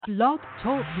Blog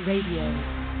Talk Radio.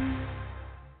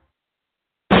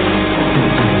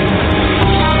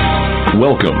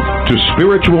 Welcome to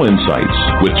Spiritual Insights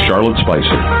with Charlotte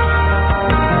Spicer.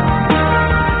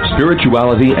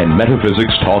 Spirituality and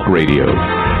Metaphysics Talk Radio,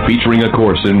 featuring a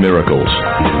course in miracles,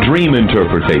 dream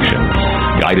interpretation,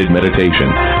 guided meditation,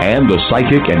 and the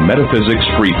psychic and metaphysics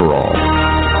free-for-all.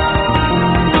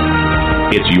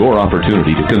 It's your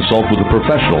opportunity to consult with a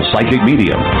professional psychic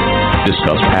medium,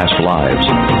 discuss past lives,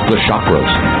 the chakras,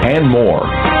 and more.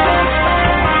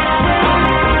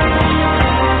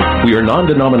 We are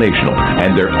non-denominational,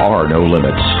 and there are no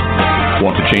limits.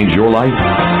 Want to change your life?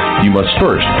 You must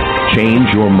first change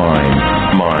your mind.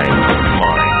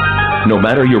 No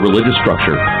matter your religious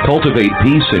structure, cultivate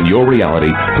peace in your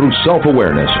reality through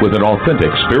self-awareness with an authentic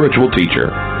spiritual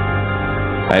teacher.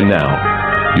 And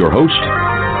now, your host,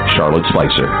 Charlotte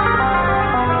Spicer.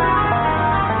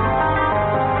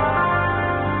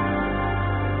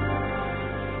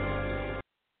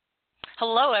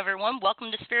 Hello, everyone.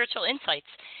 Welcome to Spiritual Insights.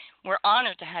 We're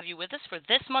honored to have you with us for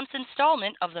this month's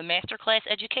installment of the Masterclass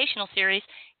Educational Series,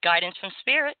 Guidance from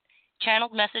Spirit,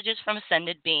 Channeled Messages from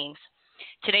Ascended Beings.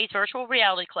 Today's virtual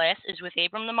reality class is with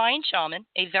Abram the Mayan Shaman,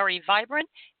 a very vibrant,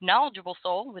 knowledgeable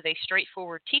soul with a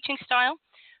straightforward teaching style,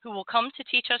 who will come to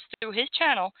teach us through his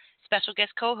channel, special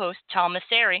guest co-host Tom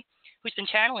Masseri, who's been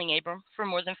channeling Abram for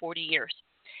more than 40 years.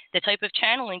 The type of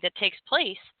channeling that takes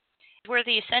place is where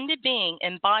the ascended being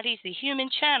embodies the human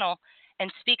channel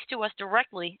and speaks to us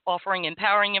directly, offering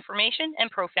empowering information and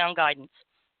profound guidance.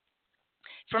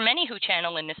 For many who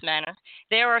channel in this manner,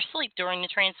 they are asleep during the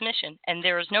transmission, and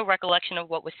there is no recollection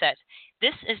of what was said.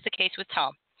 This is the case with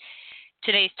Tom.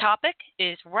 Today's topic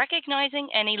is recognizing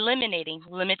and eliminating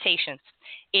limitations.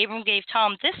 Abram gave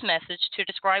Tom this message to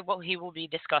describe what he will be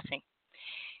discussing.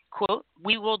 Quote,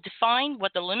 "We will define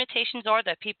what the limitations are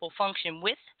that people function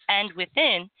with and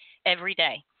within every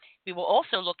day. We will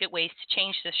also look at ways to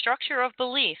change the structure of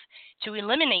belief to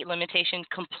eliminate limitation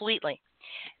completely.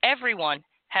 Everyone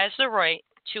has the right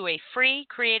to a free,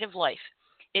 creative life.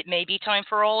 It may be time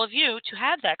for all of you to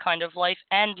have that kind of life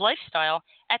and lifestyle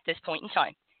at this point in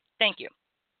time. Thank you."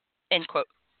 End quote.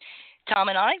 Tom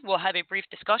and I will have a brief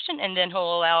discussion, and then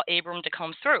he'll allow Abram to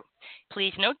come through.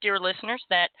 Please note, dear listeners,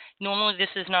 that normally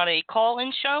this is not a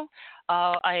call-in show.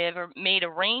 I have made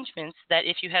arrangements that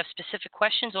if you have specific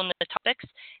questions on the topics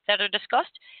that are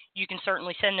discussed, you can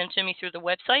certainly send them to me through the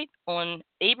website on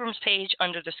Abram's page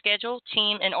under the Schedule,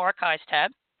 Team, and Archives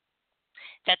tab.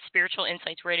 That's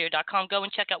spiritualinsightsradio.com. Go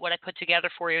and check out what I put together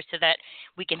for you so that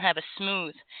we can have a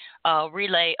smooth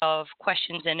relay of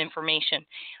questions and information.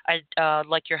 I'd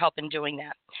like your help in doing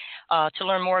that. To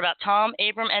learn more about Tom,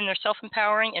 Abram, and their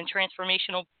self-empowering and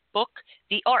transformational book,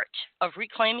 The Art of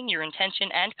Reclaiming Your Intention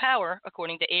and Power,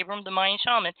 according to Abram the Mayan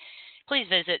Shaman, please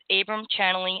visit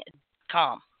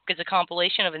abramchanneling.com. It's a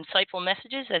compilation of insightful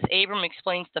messages as Abram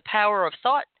explains the power of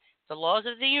thought, the laws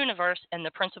of the universe, and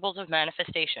the principles of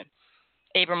manifestation.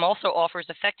 Abram also offers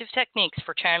effective techniques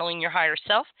for channeling your higher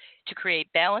self to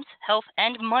create balance, health,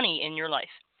 and money in your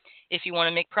life. If you want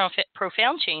to make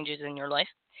profound changes in your life,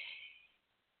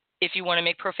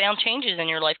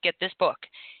 get this book.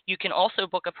 You can also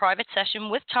book a private session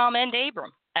with Tom and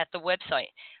Abram at the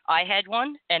website. I had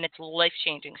one, and it's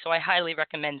life-changing, so I highly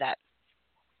recommend that.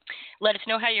 Let us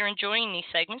know how you're enjoying these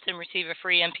segments and receive a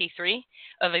free MP3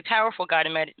 of a powerful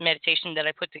guided meditation that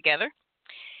I put together.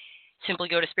 Simply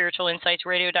go to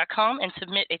spiritualinsightsradio.com and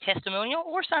submit a testimonial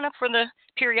or sign up for the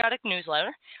periodic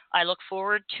newsletter. I look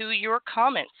forward to your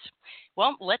comments.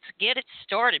 Well, let's get it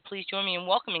started. Please join me in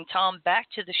welcoming Tom back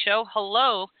to the show.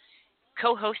 Hello,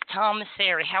 co-host Tom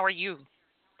Masseri. How are you?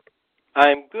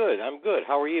 I'm good.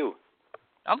 How are you?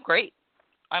 I'm great.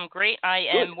 I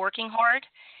am working hard,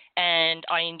 and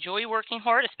I enjoy working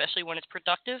hard, especially when it's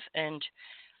productive, and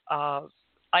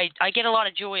I get a lot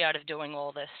of joy out of doing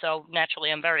all this, so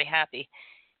naturally I'm very happy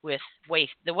with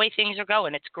the way things are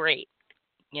going. It's great,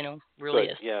 really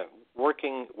Good. is. Yeah,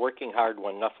 working hard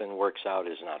when nothing works out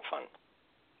is not fun.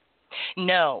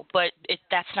 No, but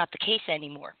that's not the case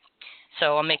anymore,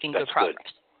 so I'm making good progress.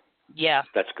 Good. Yeah.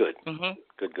 That's good. Mm-hmm.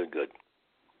 Good.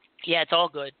 Yeah, it's all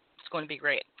good. It's going to be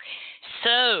great.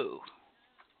 So,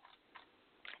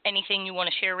 anything you want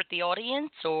to share with the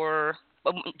audience, or...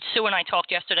 Sue and I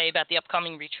talked yesterday about the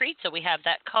upcoming retreat, so we have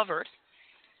that covered.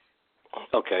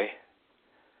 Okay.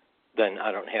 Then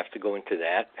I don't have to go into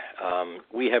that.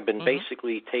 We have been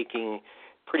basically taking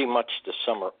pretty much the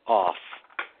summer off,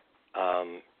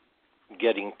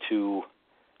 getting to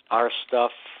our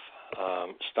stuff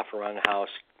around the house,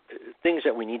 things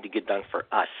that we need to get done for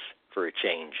us for a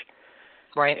change.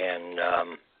 Right. And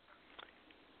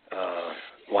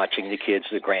watching the kids,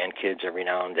 the grandkids every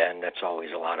now and then. That's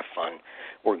always a lot of fun.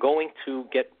 We're going to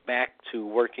get back to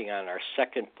working on our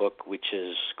second book, which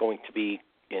is going to be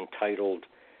entitled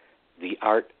The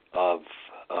Art of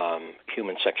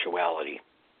Human Sexuality.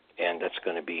 And that's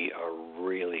going to be a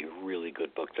really, really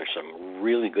good book. There's some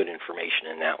really good information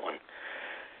in that one.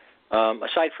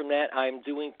 Aside from that, I'm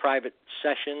doing private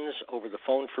sessions over the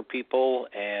phone for people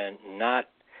and not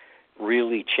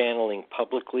really channeling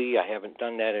publicly. I haven't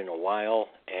done that in a while.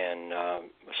 And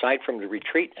aside from the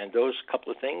retreat and those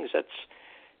couple of things,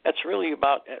 that's really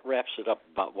about, that wraps it up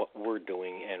about what we're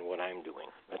doing and what I'm doing.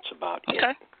 That's about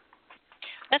it.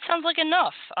 That sounds like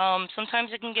enough.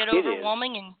 Sometimes it can get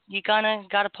overwhelming, and you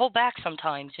gotta pull back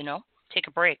sometimes, take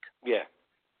a break. Yeah.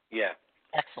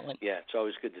 Excellent. Yeah, it's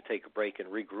always good to take a break and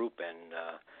regroup and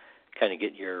kind of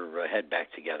get your head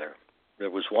back together. There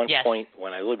was one point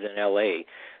when I lived in L.A.,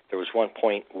 there was one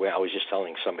point where I was just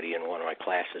telling somebody in one of my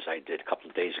classes I did a couple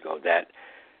of days ago that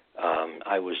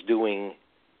I was doing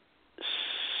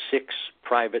 6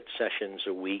 private sessions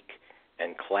a week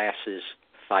and classes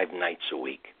 5 nights a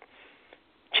week,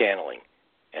 channeling.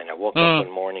 And I woke up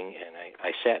one morning and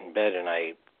I sat in bed and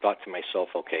I thought to myself,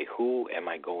 okay, who am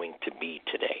I going to be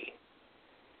today?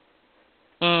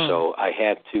 So I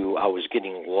was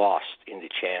getting lost in the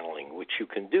channeling, which you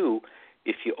can do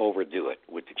if you overdo it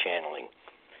with the channeling.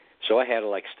 So I had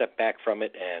to step back from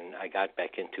it, and I got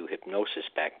back into hypnosis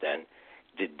back then.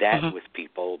 Did that with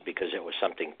people because it was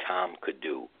something Tom could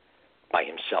do by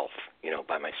himself,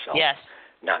 by myself. Yes.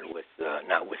 Not with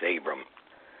Abram.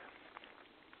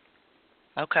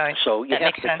 Okay. So you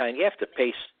have to sense. you have to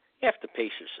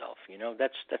pace yourself.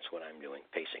 That's what I'm doing,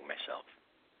 pacing myself.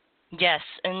 Yes,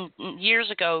 and years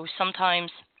ago,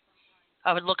 sometimes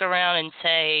I would look around and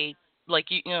say, like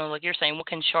you're saying, what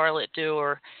can Charlotte do,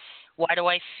 or why do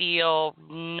I feel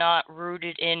not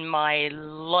rooted in my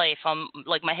life?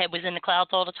 My head was in the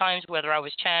clouds all the times, whether I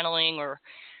was channeling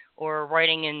or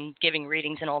writing and giving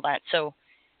readings and all that. So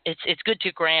it's good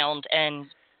to ground and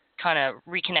kind of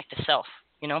reconnect to self,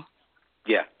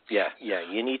 Yeah.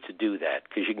 You need to do that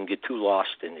because you can get too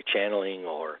lost in the channeling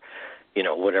or,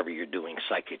 whatever you're doing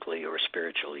psychically or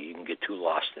spiritually. You can get too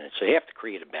lost in it. So you have to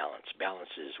create a balance. Balance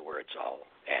is where it's all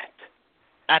at.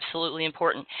 Absolutely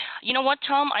important. You know what,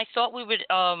 Tom? I thought we would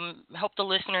help the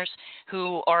listeners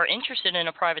who are interested in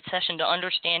a private session to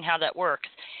understand how that works.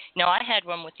 Now, I had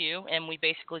one with you, and we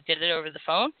basically did it over the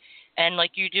phone. And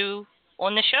like you do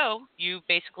on the show, you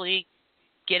basically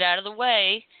get out of the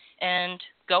way and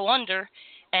go under.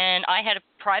 And I had a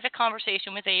private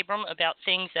conversation with Abram about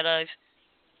things that I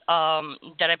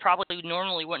probably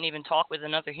normally wouldn't even talk with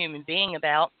another human being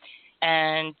about.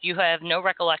 And you have no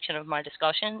recollection of my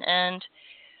discussion. And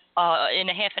in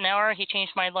a half an hour, he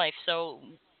changed my life. So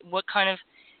what kind of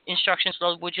instructions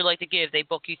would you like to give? They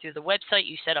book you through the website.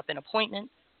 You set up an appointment.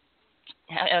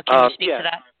 Can you speak to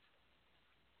that?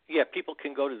 Yeah, people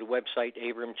can go to the website,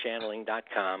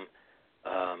 abramchanneling.com.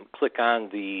 Click on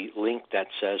the link that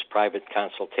says private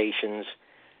consultations.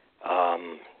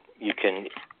 You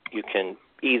can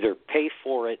either pay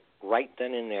for it right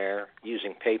then and there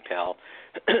using PayPal,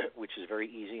 which is very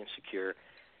easy and secure,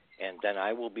 and then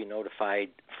I will be notified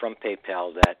from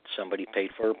PayPal that somebody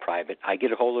paid for a private. I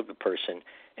get a hold of the person,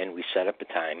 and we set up a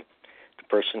time. The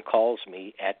person calls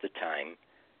me at the time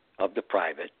of the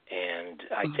private, and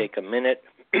I take a minute,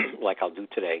 like I'll do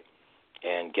today,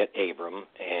 and get Abram,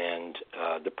 and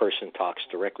the person talks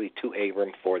directly to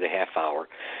Abram for the half hour.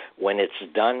 When it's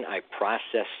done, I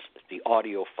process the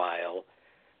audio file,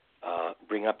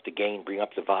 bring up the gain, bring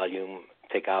up the volume,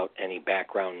 take out any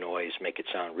background noise, make it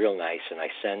sound real nice, and I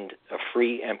send a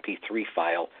free MP3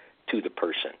 file to the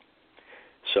person.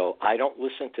 So I don't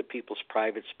listen to people's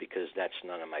privates because that's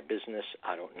none of my business.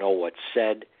 I don't know what's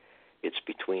said. It's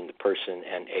between the person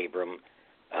and Abram,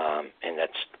 and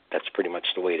that's pretty much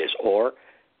the way it is. Or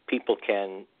people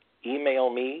can email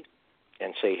me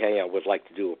and say, hey, I would like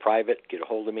to do a private, get a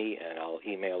hold of me, and I'll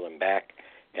email them back,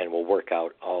 and we'll work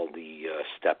out all the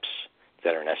steps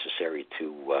that are necessary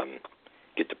to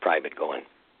get the private going.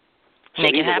 So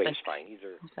Make it either happen. way is fine.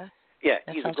 Either That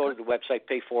either go to the website,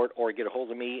 pay for it, or get a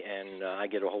hold of me, and I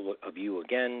get a hold of you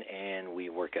again, and we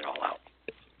work it all out.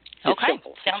 It's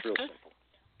simple. Sounds it's real good. simple.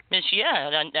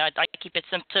 I keep it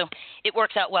simple too. It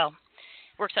works out well.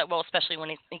 Especially when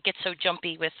it gets so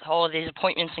jumpy with all of these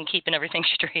appointments and keeping everything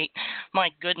straight. My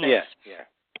goodness.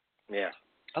 Yeah.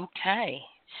 Okay,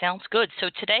 sounds good. So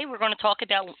today we're going to talk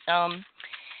about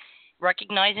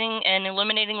recognizing and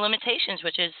eliminating limitations,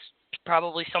 which is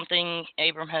probably something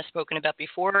Abram has spoken about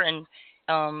before. And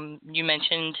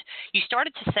you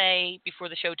started to say before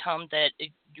the show, Tom, that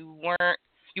you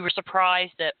were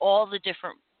surprised at all the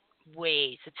different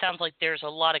ways. It sounds like there's a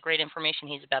lot of great information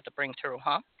he's about to bring through,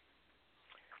 huh?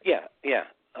 Yeah.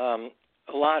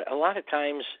 A lot of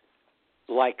times,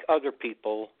 like other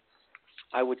people,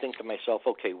 I would think to myself,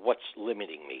 okay, what's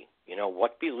limiting me?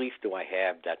 What belief do I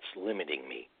have that's limiting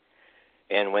me?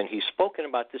 And when he's spoken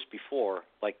about this before,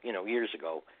 like, years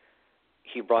ago,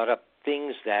 he brought up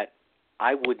things that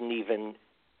I wouldn't even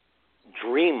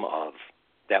dream of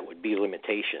that would be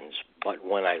limitations. But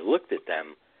when I looked at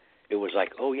them, it was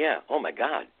like, oh, yeah, oh, my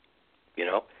God.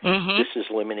 This is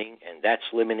limiting and that's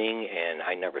limiting, and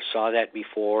I never saw that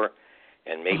before.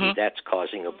 And maybe that's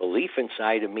causing a belief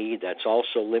inside of me that's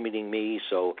also limiting me.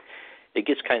 So it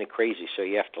gets kind of crazy. So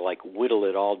you have to, like, whittle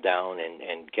it all down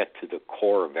and get to the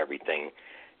core of everything.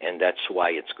 And that's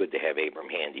why it's good to have Abram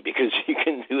handy, because he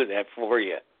can do that for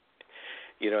you.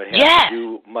 You don't have to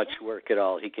do much work at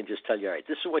all. He can just tell you, all right,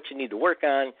 this is what you need to work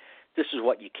on. This is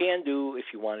what you can do if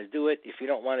you want to do it. If you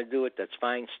don't want to do it, that's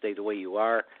fine. Stay the way you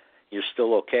are. You're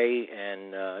still okay.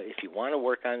 And if you want to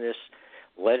work on this,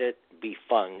 let it be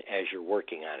fun as you're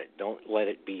working on it. Don't let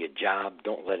it be a job.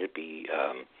 Don't let it be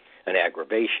an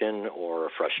aggravation or a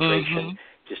frustration.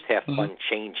 Just have fun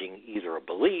changing either a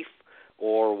belief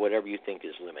or whatever you think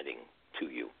is limiting to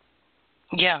you.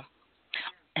 Yeah.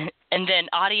 And then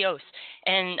adios.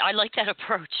 And I like that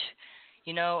approach,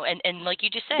 and like you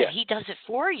just said, he does it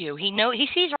for you. He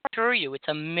sees right through you. It's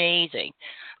amazing.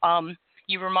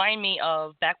 You remind me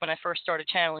of back when I first started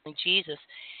channeling Jesus,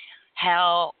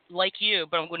 how, like you,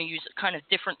 but I'm going to use kind of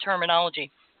different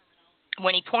terminology.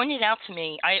 When he pointed out to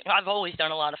me, I've always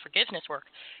done a lot of forgiveness work,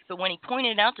 but when he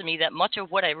pointed out to me that much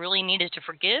of what I really needed to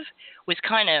forgive was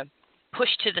kind of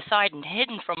pushed to the side and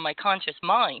hidden from my conscious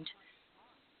mind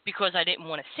because I didn't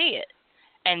want to see it.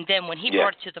 And then when he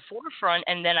brought it to the forefront,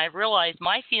 and then I realized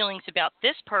my feelings about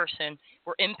this person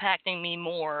were impacting me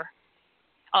more.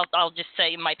 I'll just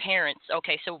say my parents.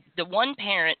 Okay, so the one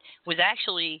parent was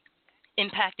actually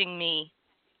impacting me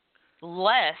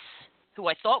less, who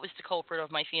I thought was the culprit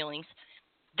of my feelings,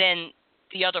 than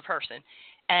the other person.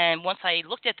 And once I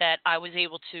looked at that, I was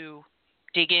able to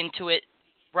dig into it,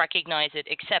 recognize it,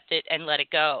 accept it, and let it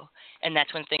go. And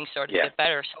that's when things started to get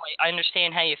better. So I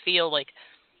understand how you feel. Like,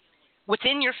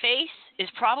 within your face is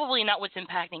probably not what's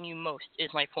impacting you most, is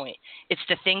my point. It's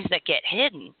the things that get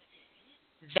hidden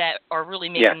that are really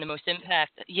making the most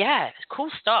impact. Yeah, cool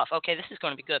stuff. Okay, this is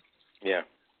going to be good. Yeah.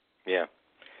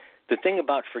 The thing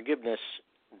about forgiveness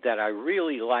that I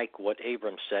really like what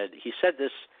Abram said, he said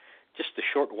this just a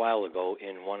short while ago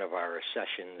in one of our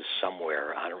sessions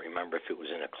somewhere. I don't remember if it was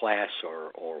in a class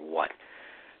or what.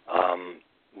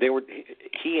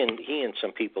 He and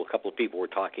some people, a couple of people were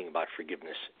talking about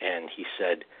forgiveness, and he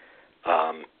said,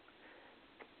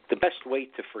 the best way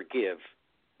to forgive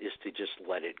is to just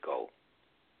let it go.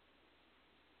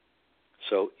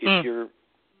 So if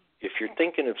you're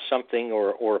thinking of something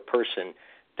or a person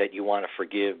that you want to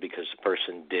forgive because the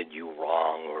person did you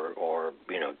wrong or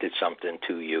did something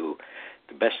to you,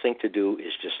 the best thing to do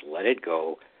is just let it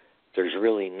go. There's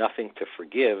really nothing to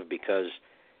forgive because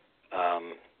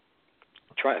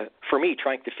for me,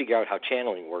 trying to figure out how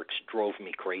channeling works drove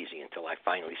me crazy until I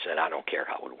finally said, I don't care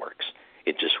how it works.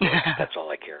 It just works. That's all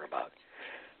I care about.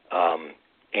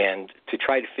 And to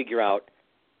try to figure out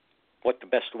what the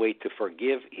best way to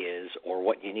forgive is or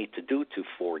what you need to do to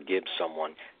forgive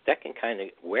someone, that can kind of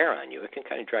wear on you. It can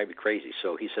kind of drive you crazy.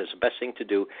 So he says the best thing to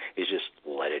do is just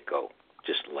let it go.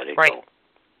 Just let it go.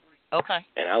 Okay.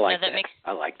 And I like that.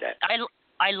 I like that.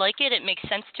 I like it. It makes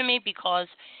sense to me because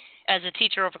as a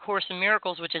teacher of A Course in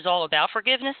Miracles, which is all about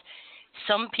forgiveness,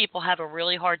 some people have a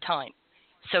really hard time.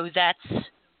 So that's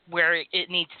where it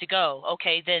needs to go.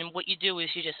 Okay, then what you do is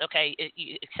you just,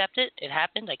 you accept it. It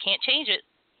happened. I can't change it.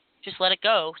 Just let it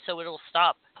go so it'll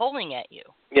stop pulling at you.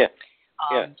 Yeah.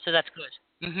 So that's good.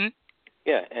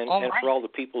 Yeah, and for all the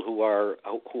people who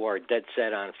are dead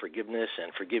set on forgiveness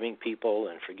and forgiving people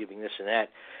and forgiving this and that,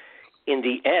 in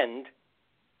the end,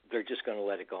 they're just going to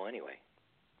let it go anyway.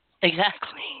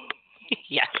 Exactly.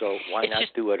 Yeah. So why not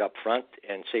do it up front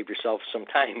and save yourself some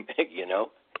time,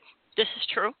 This is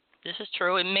true.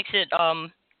 It makes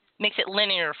it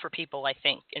linear for people, I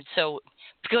think. And so,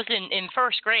 because in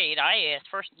first grade,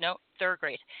 third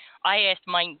grade, I asked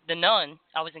the nun,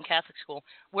 I was in Catholic school,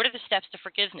 what are the steps to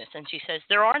forgiveness? And she says,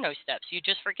 there are no steps. You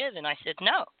just forgive. And I said,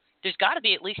 no, there's got to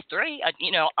be at least 3.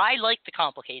 I like the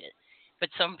complicated, but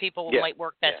some people might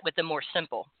work best with the more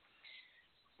simple.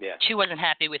 Yeah. She wasn't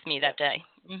happy with me that day.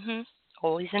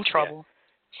 Always in trouble.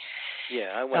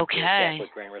 Yeah, I went to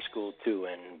Catholic grammar school too,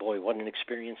 and boy, what an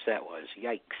experience that was.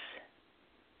 Yikes.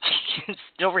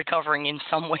 Still recovering in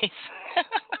some ways.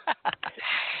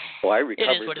 Well, I It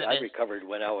is what it I is. recovered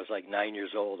when I was like 9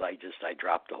 years old. I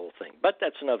dropped the whole thing. But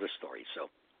that's another story. So.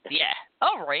 Yeah.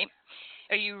 All right.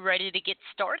 Are you ready to get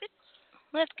started?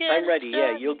 Let's get I'm ready.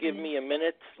 started. Yeah, you'll give me a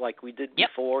minute, like we did Yep.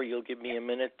 before. You'll give me a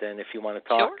minute, and if you want to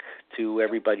talk Sure. to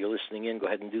everybody listening in, go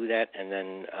ahead and do that. And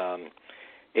then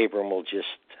Abram will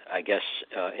just, I guess,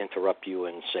 interrupt you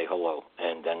and say hello,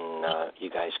 and then you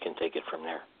guys can take it from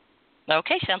there.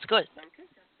 Okay, sounds good.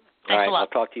 All right, a lot. I'll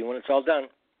talk to you when it's all done.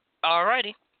 All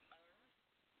righty.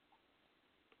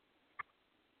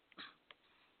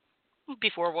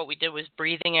 Before, what we did was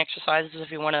breathing exercises.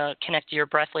 If you want to connect to your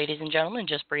breath, ladies and gentlemen,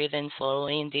 just breathe in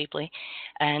slowly and deeply,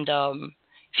 and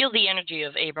feel the energy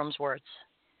of Abram's words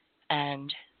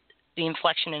and the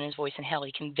inflection in his voice and how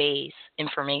he conveys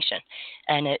information,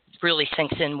 and it really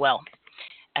sinks in well.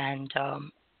 And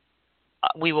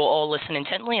we will all listen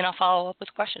intently, and I'll follow up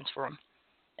with questions for him,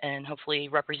 and hopefully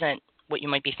represent what you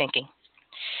might be thinking.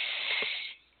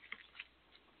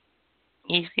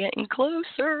 He's getting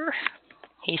closer.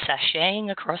 He's sashaying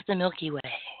across the Milky Way.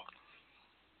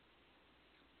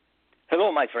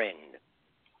 Hello, my friend.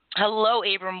 Hello,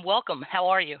 Abram. Welcome. How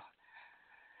are you?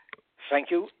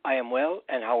 Thank you. I am well,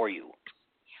 and how are you?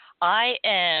 I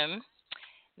am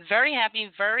very happy,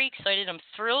 very excited. I'm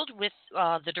thrilled with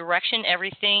the direction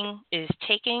everything is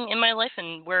taking in my life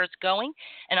and where it's going.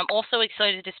 And I'm also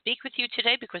excited to speak with you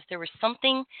today because there was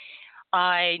something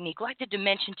I neglected to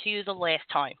mention to you the last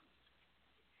time.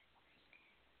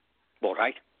 All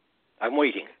right. I'm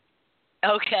waiting.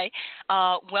 Okay.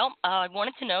 Well, I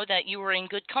wanted to know that you were in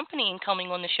good company in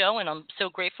coming on the show, and I'm so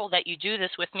grateful that you do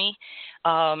this with me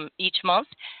each month.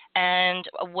 And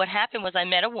what happened was I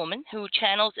met a woman who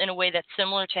channels in a way that's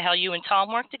similar to how you and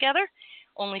Tom work together,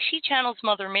 only she channels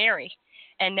Mother Mary.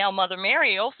 And now Mother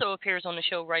Mary also appears on the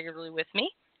show regularly with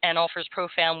me and offers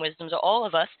profound wisdom to all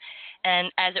of us.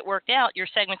 And as it worked out, your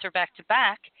segments are back to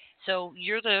back. So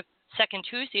you're the second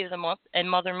Tuesday of the month, and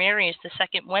Mother Mary is the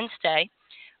second Wednesday.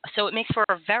 So it makes for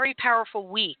a very powerful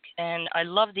week, and I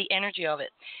love the energy of it.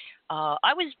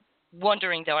 I was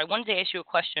wondering, though, I wanted to ask you a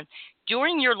question.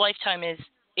 During your lifetime as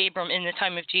Abram in the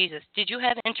time of Jesus, did you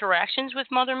have interactions with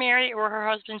Mother Mary or her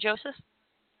husband Joseph?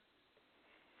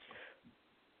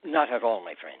 Not at all,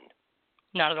 my friend.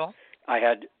 Not at all? I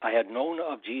had known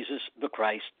of Jesus the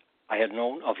Christ. I had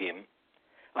known of him.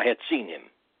 I had seen him.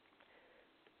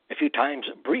 A few times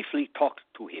briefly talked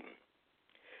to him.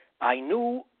 I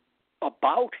knew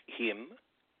about him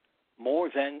more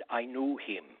than I knew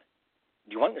him.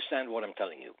 Do you understand what I'm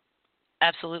telling you?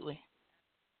 Absolutely.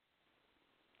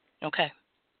 Okay.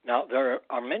 Now, there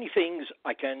are many things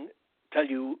I can tell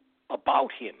you about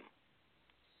him,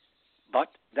 but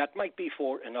that might be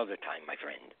for another time, my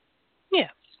friend. Yeah,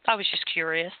 I was just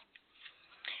curious.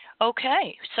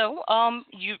 Okay, so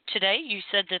today you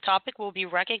said the topic will be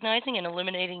recognizing and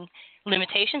eliminating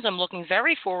limitations. I'm looking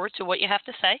very forward to what you have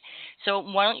to say. So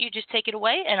why don't you just take it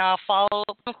away, and I'll follow up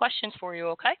with some questions for you,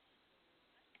 okay?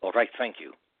 All right, thank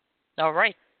you. All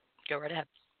right, go right ahead.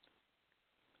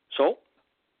 So,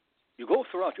 you go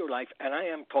throughout your life, and I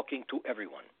am talking to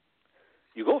everyone.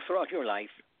 You go throughout your life,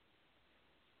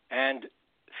 and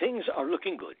things are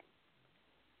looking good.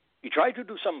 You try to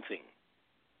do something.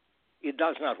 It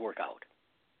does not work out.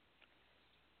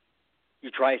 You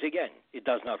try it again. It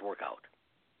does not work out.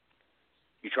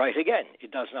 You try it again. It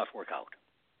does not work out.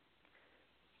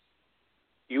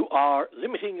 You are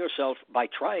limiting yourself by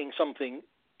trying something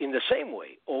in the same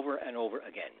way over and over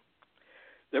again.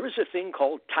 There is a thing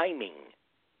called timing.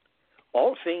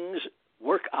 All things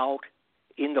work out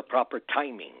in the proper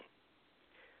timing,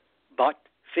 but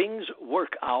things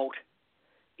work out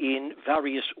in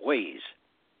various ways.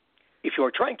 If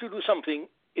you're trying to do something,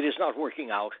 it is not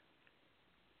working out,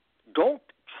 don't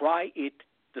try it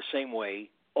the same way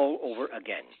all over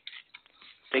again.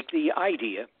 Take the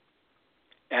idea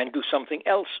and do something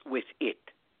else with it.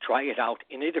 Try it out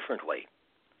in a different way.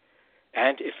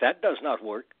 And if that does not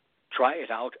work, try it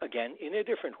out again in a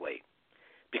different way.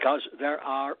 Because there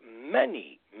are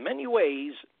many, many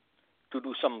ways to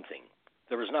do something.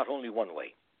 There is not only one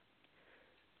way.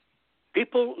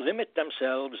 People limit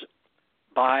themselves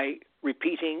by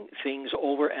repeating things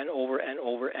over and over and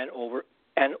over and over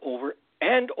and over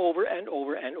and over and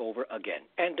over and over again,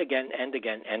 and again and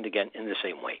again and again in the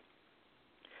same way.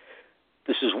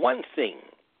 This is one thing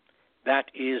that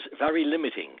is very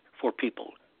limiting for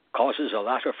people, causes a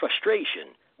lot of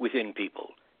frustration within people,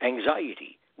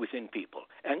 anxiety within people,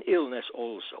 and illness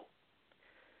also.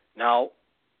 Now,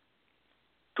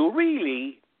 to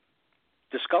really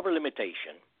discover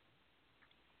limitation,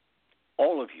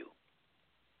 all of you,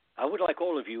 I would like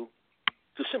all of you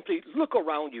to simply look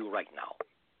around you right now.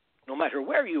 No matter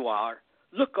where you are,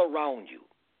 look around you.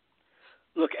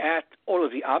 look at all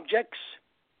of the objects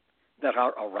that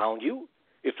are around you.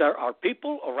 If there are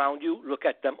people around you, look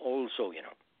at them also,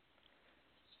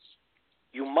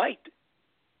 You might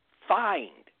find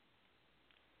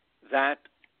that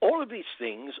all of these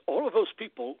things, all of those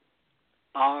people,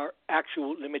 are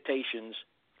actual limitations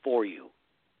for you.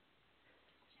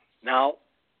 Now,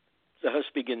 let us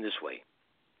begin this way.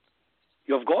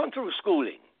 You have gone through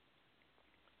schooling.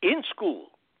 In school,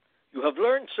 you have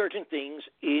learned certain things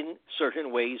in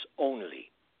certain ways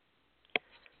only.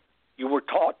 You were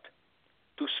taught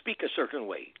to speak a certain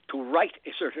way, to write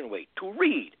a certain way, to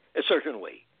read a certain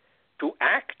way, to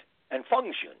act and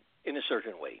function in a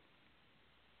certain way.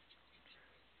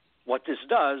 What this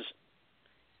does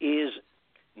is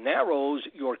narrows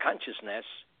your consciousness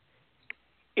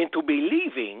into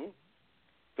believing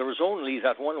there is only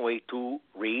that one way to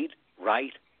read,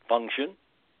 write, function,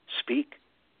 speak,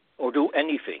 or do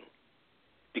anything,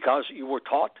 because you were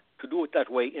taught to do it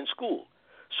that way in school.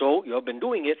 So you have been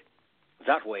doing it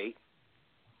that way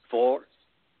for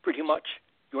pretty much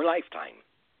your lifetime.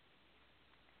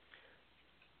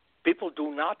 People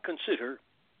do not consider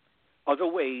other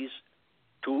ways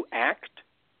to act,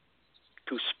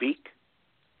 to speak,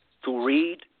 to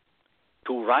read,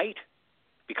 to write,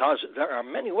 because there are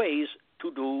many ways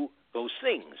to do those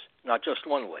things, not just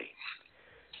one way.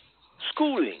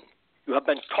 Schooling, you have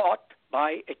been taught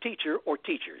by a teacher or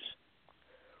teachers.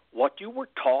 What you were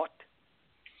taught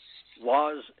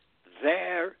was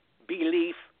their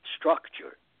belief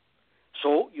structure.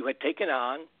 So you had taken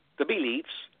on the beliefs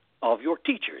of your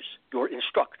teachers, your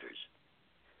instructors.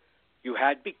 You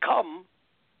had become,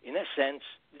 in a sense,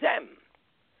 them.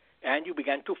 And you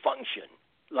began to function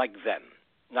like them,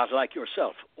 not like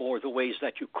yourself or the ways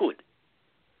that you could.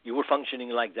 You were functioning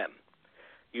like them.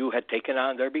 You had taken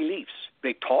on their beliefs.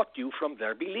 They taught you from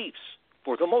their beliefs,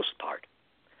 for the most part.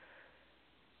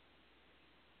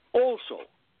 Also,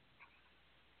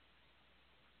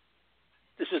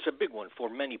 this is a big one for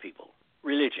many people,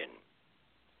 religion.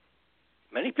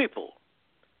 Many people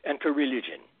enter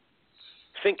religion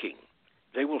thinking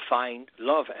they will find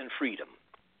love and freedom.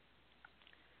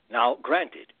 Now,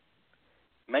 granted,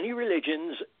 many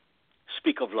religions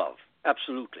speak of love,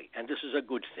 absolutely, and this is a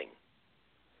good thing.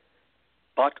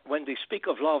 But when they speak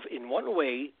of love in one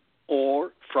way,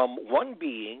 or from one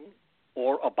being,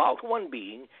 or about one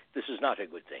being, this is not a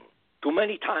good thing. Too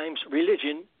many times,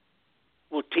 religion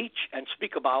will teach and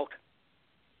speak about,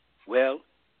 well,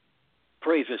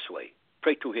 pray this way,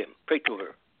 pray to him, pray to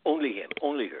her, only him,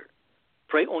 only her.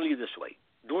 Pray only this way.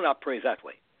 Do not pray that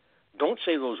way. Don't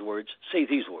say those words, say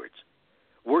these words.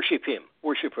 Worship him,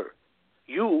 worship her.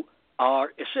 You are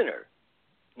a sinner.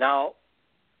 Now,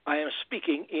 I am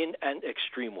speaking in an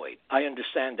extreme way. I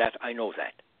understand that, I know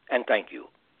that, and thank you.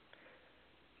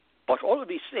 But all of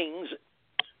these things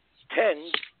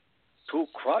tend to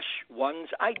crush one's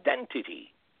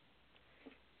identity.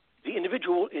 The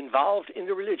individual involved in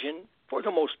the religion, for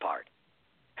the most part,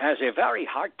 has a very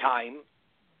hard time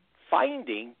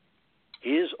finding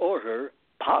his or her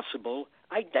possible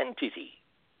identity.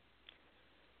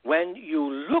 When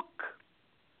you look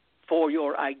for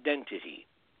your identity,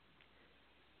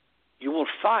 you will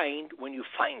find, when you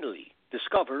finally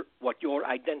discover what your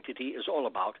identity is all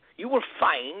about, you will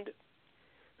find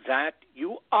that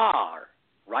you are,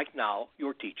 right now,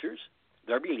 your teachers,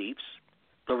 their beliefs,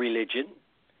 the religion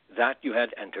that you had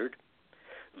entered,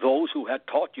 those who had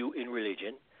taught you in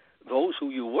religion, those who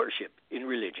you worship in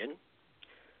religion,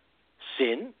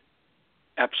 sin,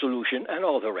 absolution, and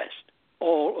all the rest.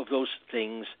 All of those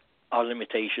things are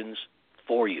limitations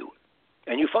for you.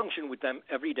 And you function with them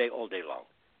every day, all day long,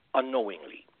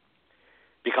 unknowingly.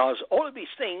 Because all of these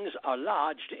things are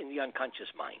lodged in the unconscious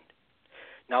mind.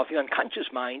 Now, the unconscious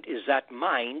mind is that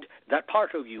mind, that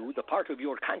part of you, the part of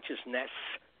your consciousness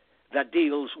that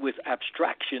deals with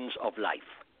abstractions of life.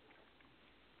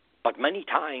 But many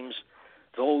times,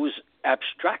 those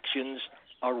abstractions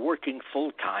are working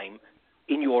full-time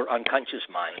in your unconscious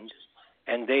mind,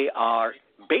 and they are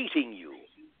baiting you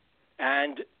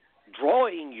and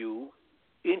drawing you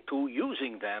into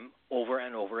using them over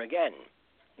and over again.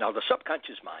 Now, the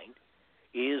subconscious mind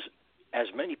is, as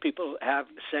many people have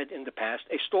said in the past,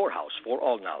 a storehouse for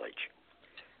all knowledge.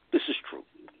 This is true.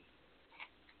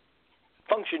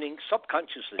 Functioning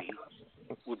subconsciously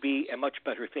would be a much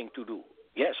better thing to do.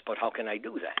 Yes, but how can I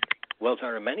do that? Well,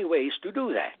 there are many ways to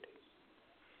do that.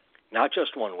 Not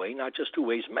just one way, not just two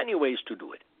ways, many ways to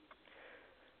do it.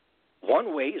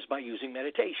 One way is by using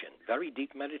meditation, very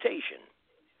deep meditation.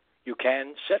 You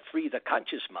can set free the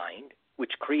conscious mind,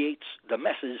 which creates the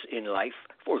messes in life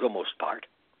for the most part,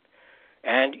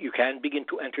 and you can begin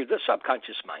to enter the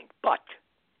subconscious mind. But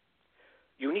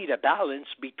you need a balance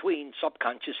between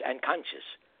subconscious and conscious.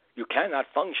 You cannot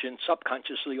function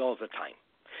subconsciously all the time.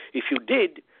 If you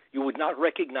did, you would not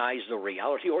recognize the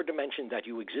reality or dimension that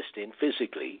you exist in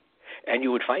physically, and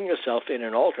you would find yourself in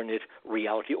an alternate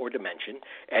reality or dimension,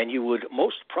 and you would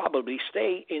most probably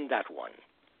stay in that one.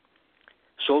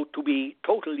 So to be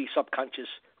totally subconscious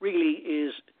really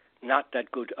is not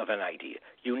that good of an idea.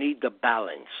 You need the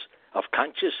balance of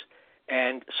conscious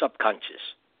and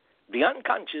subconscious. The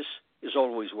unconscious is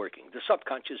always working. The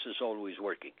subconscious is always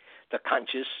working. The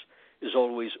conscious is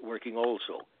always working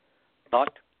also.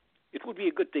 But it would be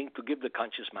a good thing to give the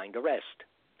conscious mind a rest.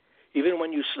 Even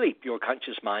when you sleep, your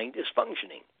conscious mind is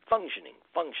functioning, producing,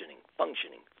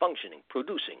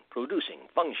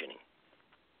 functioning.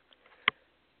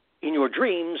 In your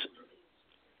dreams,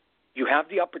 you have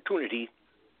the opportunity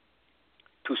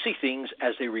to see things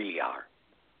as they really are.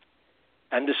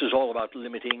 And this is all about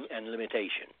limiting and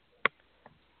limitation.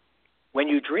 When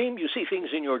you dream, you see things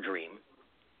in your dream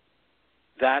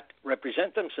that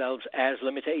represent themselves as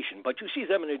limitation, but you see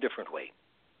them in a different way,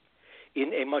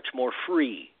 in a much more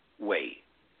free way,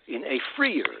 in a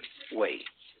freer way,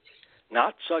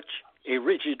 not such a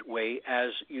rigid way as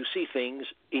you see things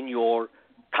in your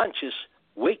conscious,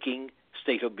 waking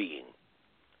state of being.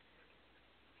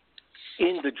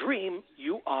 In the dream,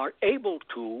 you are able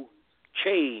to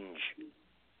change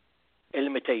a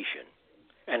limitation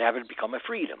and have it become a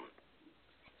freedom.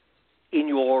 In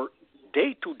your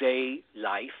day-to-day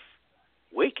life,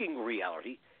 waking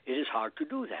reality, it is hard to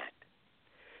do that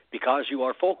because you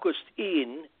are focused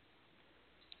in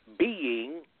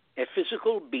being a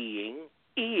physical being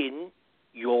in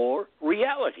your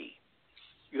reality.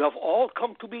 You have all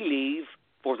come to believe,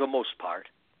 for the most part,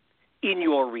 in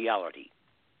your reality.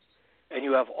 And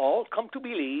you have all come to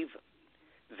believe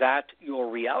that your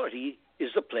reality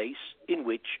is the place in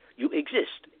which you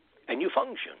exist and you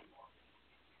function.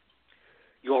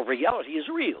 Your reality is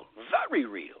real, very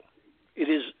real. It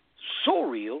is so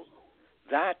real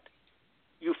that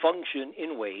you function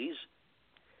in ways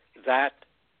that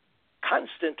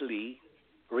constantly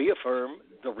reaffirm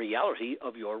the reality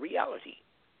of your reality.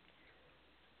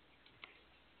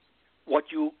 What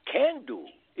you can do,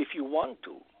 if you want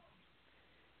to,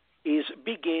 is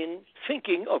begin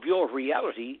thinking of your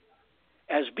reality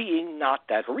as being not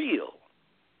that real.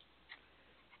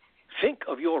 Think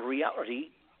of your reality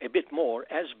a bit more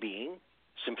as being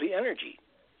simply energy,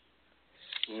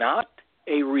 not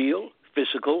a real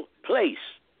physical place.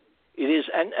 It is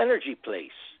an energy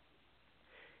place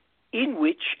in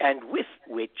which and with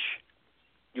which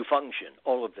you function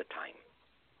all of the time.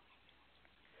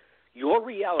 Your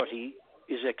reality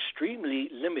is extremely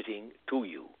limiting to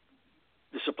you.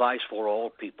 This applies for all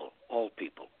people,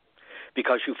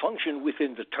 because you function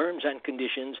within the terms and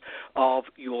conditions of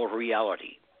your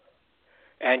reality.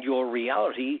 And your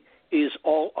reality is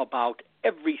all about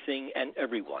everything and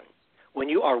everyone. When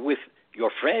you are with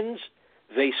your friends,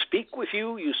 they speak with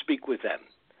you, you speak with them.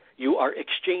 You are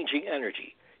exchanging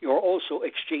energy. You're also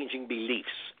exchanging beliefs.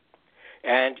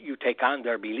 And you take on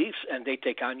their beliefs, and they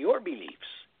take on your beliefs.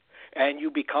 And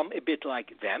you become a bit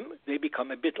like them, they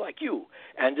become a bit like you.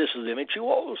 And this limits you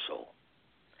also.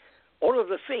 All of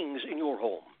the things in your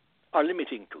home are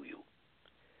limiting to you.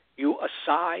 You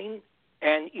assign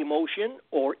an emotion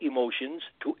or emotions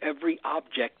to every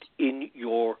object in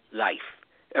your life,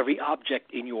 every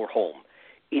object in your home,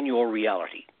 in your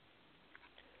reality.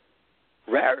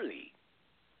 Rarely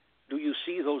do you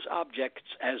see those objects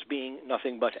as being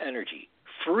nothing but energy,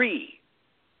 free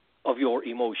of your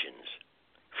emotions,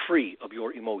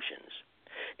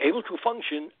 able to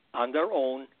function on their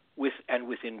own with and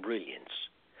within brilliance.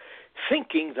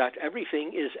 Thinking that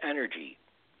everything is energy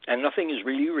and nothing is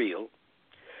really real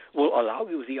will allow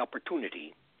you the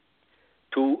opportunity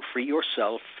to free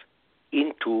yourself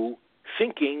into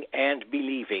thinking and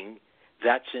believing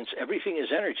that since everything is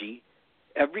energy,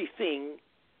 everything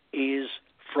is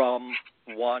from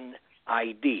one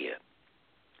idea.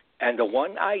 And the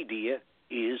one idea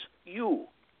is you.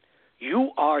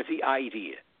 You are the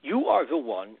idea. You are the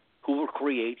one who will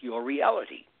create your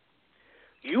reality.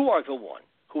 You are the one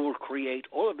who will create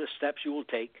all of the steps you will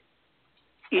take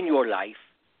in your life,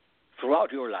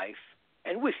 throughout your life,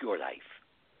 and with your life.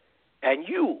 And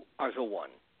you are the one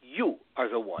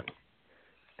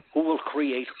who will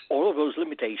create all of those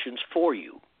limitations for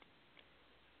you.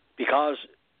 Because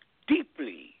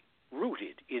deeply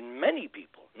rooted in many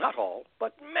people, not all,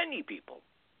 but many people,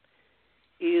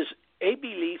 is a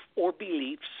belief or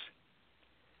beliefs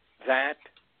that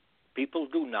people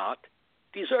do not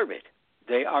deserve it.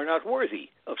 They are not worthy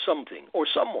of something or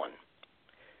someone.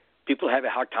 People have a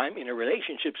hard time in a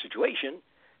relationship situation.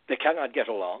 They cannot get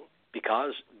along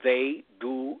because they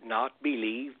do not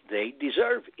believe they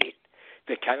deserve it.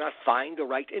 They cannot find the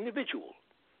right individual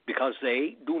because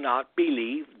they do not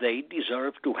believe they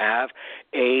deserve to have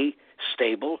a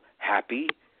stable, happy,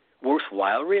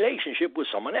 worthwhile relationship with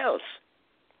someone else.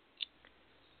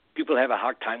 People have a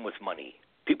hard time with money.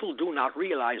 People do not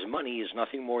realize money is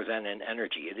nothing more than an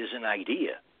energy. It is an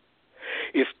idea.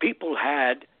 If people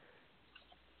had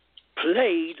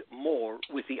played more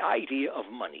with the idea of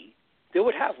money, they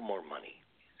would have more money.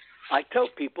 I tell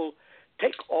people,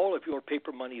 take all of your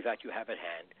paper money that you have at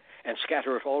hand and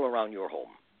scatter it all around your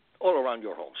home,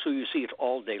 so you see it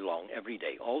all day long, every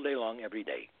day, all day long, every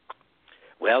day.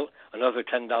 Well, another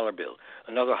 $10 bill,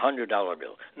 another $100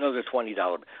 bill, another $20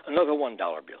 bill, another $1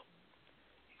 bill.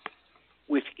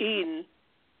 Within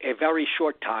a very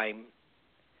short time,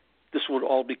 this would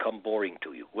all become boring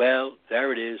to you. Well,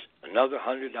 there it is, another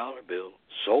 $100 bill.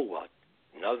 So what?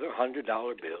 Another $100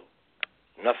 bill.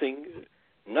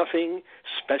 Nothing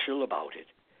special about it.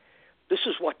 This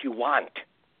is what you want.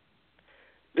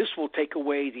 This will take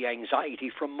away the anxiety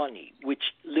from money, which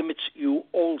limits you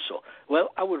also. Well,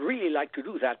 I would really like to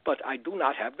do that, but I do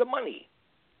not have the money.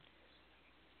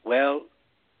 Well,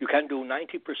 you can do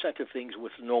 90% of things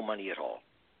with no money at all.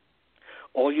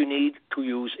 All you need to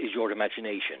use is your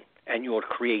imagination and your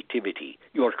creativity,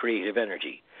 your creative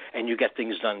energy, and you get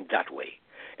things done that way.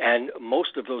 And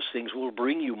most of those things will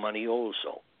bring you money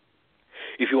also.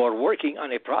 If you are working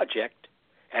on a project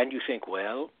and you think,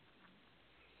 well,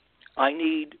 I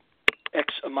need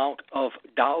X amount of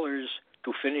dollars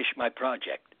to finish my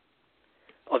project,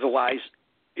 otherwise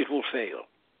it will fail.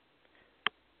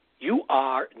 You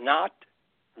are not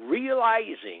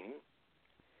realizing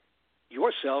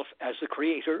yourself as the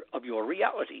creator of your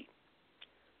reality.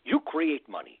 You create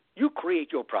money. You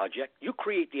create your project. You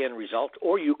create the end result,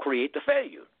 or you create the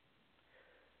failure.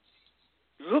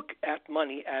 Look at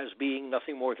money as being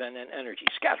nothing more than an energy.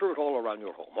 Scatter it all around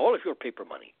your home, all of your paper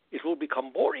money. It will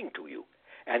become boring to you.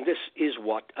 And this is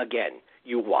what, again,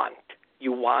 you want.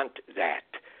 You want that.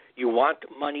 You want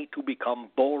money to become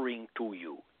boring to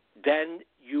you. Then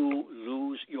you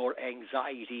lose your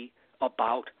anxiety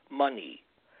about money.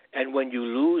 And when you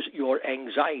lose your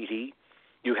anxiety,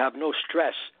 you have no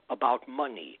stress about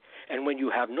money. And when you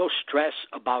have no stress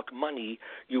about money,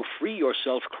 you free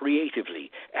yourself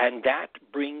creatively. And that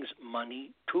brings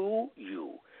money to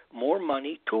you, more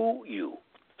money to you.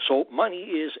 So money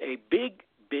is a big,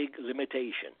 big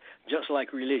limitation, just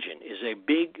like religion is a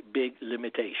big, big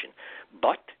limitation.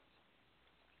 But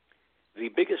the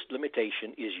biggest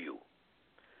limitation is you.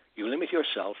 You limit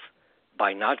yourself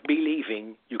by not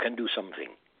believing you can do something.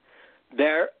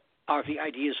 There are the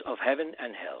ideas of heaven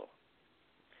and hell.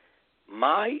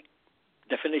 My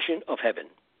definition of heaven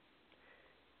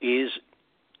is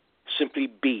simply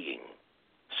being,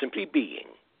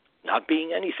 not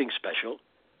being anything special,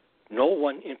 no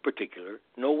one in particular,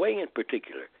 no way in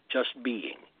particular, just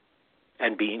being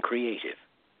and being creative.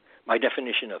 My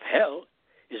definition of hell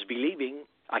is believing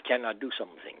I cannot do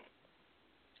something.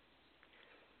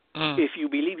 If you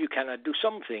believe you cannot do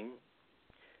something,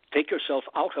 take yourself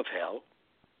out of hell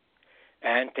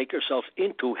and take yourself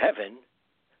into heaven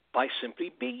by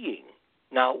simply being.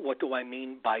 Now, what do I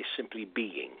mean by simply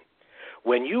being?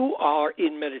 When you are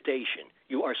in meditation,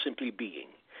 you are simply being.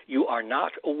 You are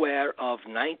not aware of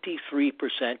 93%,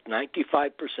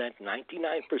 95%,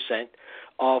 99%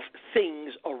 of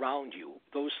things around you,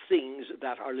 those things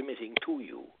that are limiting to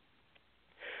you.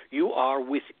 You are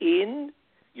within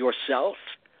yourself,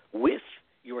 with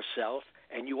yourself,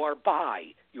 and you are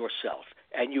by yourself,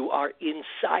 and you are in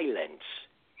silence.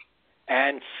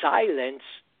 And silence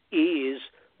is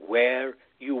where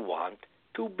you want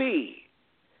to be.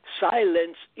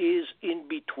 Silence is in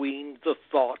between the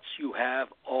thoughts you have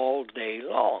all day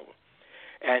long.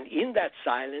 And in that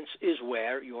silence is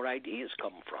where your ideas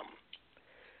come from.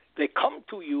 They come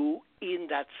to you in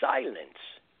that silence.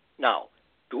 Now,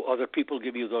 do other people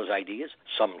give you those ideas?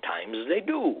 Sometimes they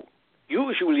do.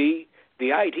 Usually,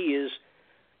 the ideas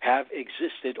have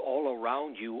existed all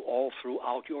around you all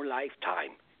throughout your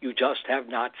lifetime. You just have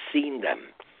not seen them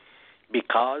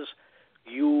because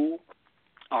you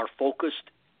are focused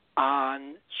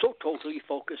on, so totally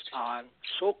focused on,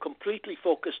 so completely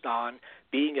focused on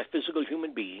being a physical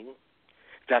human being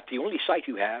that the only sight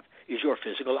you have is your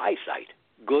physical eyesight,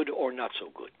 good or not so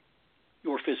good.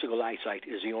 Your physical eyesight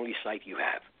is the only sight you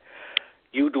have.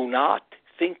 You do not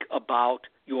think about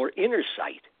your inner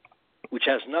sight, which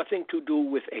has nothing to do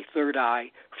with a third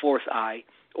eye, fourth eye,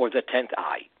 or the 10th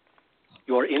eye.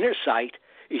 Your inner sight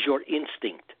is your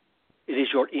instinct. It is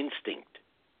your instinct.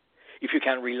 If you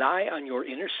can rely on your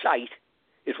inner sight,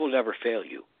 it will never fail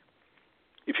you.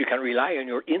 if you can rely on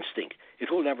your instinct, it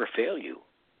will never fail you.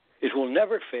 It will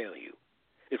never fail you.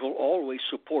 It will always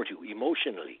support you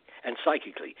emotionally and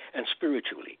psychically and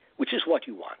spiritually, which is what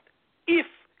you want. If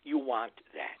you want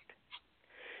that.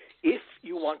 If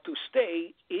you want to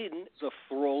stay in the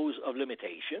throes of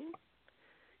limitation,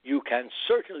 you can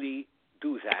certainly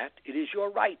do that. It is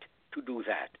your right to do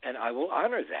that, and I will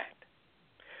honor that.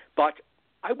 But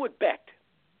I would bet,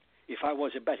 if I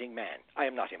was a betting man, I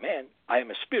am not a man, I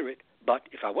am a spirit, but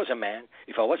if I was a man,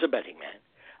 if I was a betting man,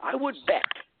 I would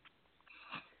bet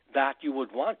that you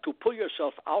would want to pull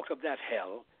yourself out of that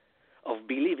hell of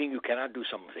believing you cannot do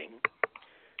something,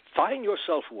 find your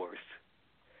self-worth,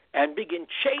 and begin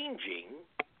changing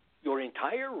your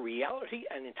entire reality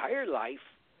and entire life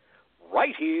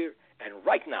right here and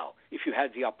right now if you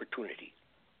had the opportunity.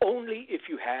 Only if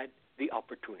you had the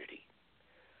opportunity.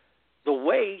 The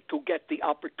way to get the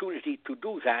opportunity to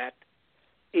do that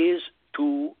is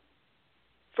to,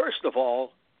 first of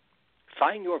all,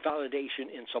 find your validation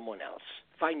in someone else.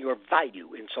 Find your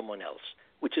value in someone else,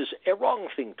 which is a wrong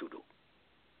thing to do.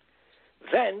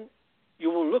 Then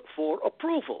you will look for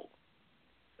approval,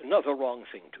 another wrong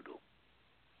thing to do.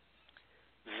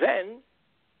 Then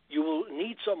you will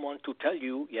need someone to tell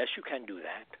you, yes, you can do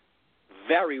that.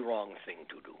 Very wrong thing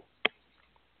to do.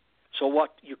 So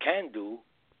what you can do,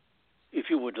 if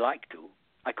you would like to,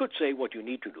 I could say what you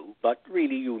need to do, but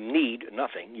really you need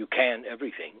nothing. You can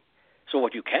everything. So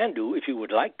what you can do, if you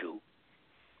would like to,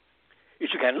 is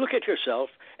you can look at yourself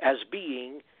as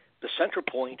being the center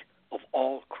point of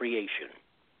all creation.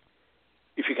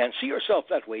 If you can see yourself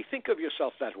that way, think of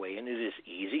yourself that way, and it is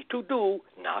easy to do,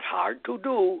 not hard to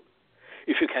do.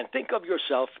 If you can think of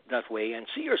yourself that way and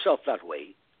see yourself that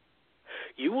way,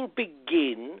 you will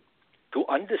begin to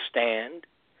understand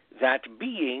that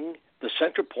being the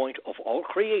center point of all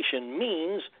creation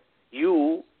means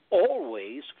you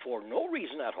always, for no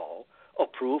reason at all,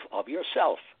 approve of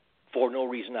yourself. For no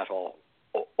reason at all.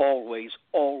 Always,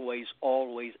 always,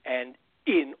 always, and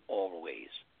in all ways.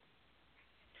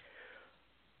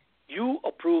 You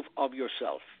approve of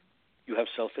yourself. You have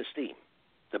self-esteem,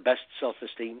 the best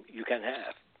self-esteem you can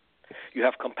have. You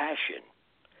have compassion.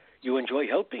 You enjoy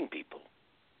helping people.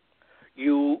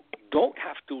 You don't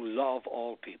have to love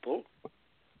all people.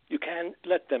 You can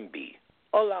let them be.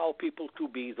 Allow people to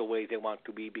be the way they want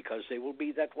to be because they will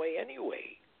be that way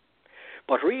anyway.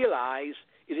 But realize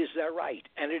it is their right,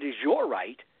 and it is your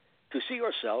right to see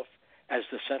yourself as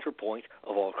the center point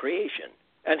of all creation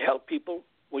and help people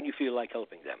when you feel like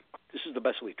helping them. This is the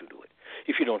best way to do it.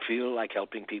 If you don't feel like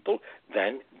helping people,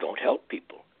 then don't help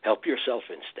people. Help yourself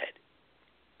instead.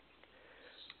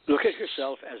 Look at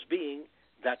yourself as being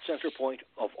that center point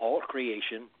of all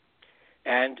creation,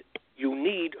 and you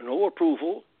need no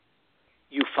approval.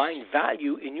 You find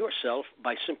value in yourself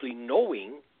by simply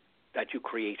knowing that you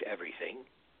create everything.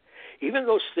 Even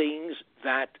those things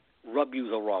that rub you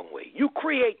the wrong way, you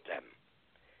create them.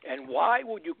 And why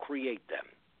would you create them?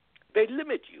 They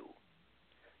limit you.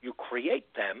 You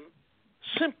create them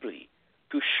simply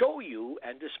to show you,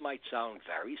 and this might sound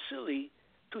very silly,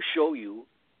 to show you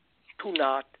to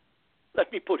not,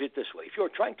 let me put it this way, if you're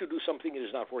trying to do something that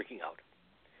is not working out,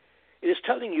 it is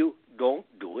telling you, don't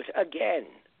do it again.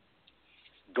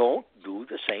 Don't do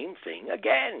the same thing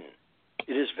again.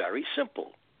 It is very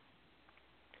simple.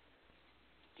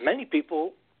 Many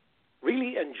people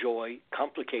really enjoy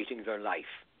complicating their life.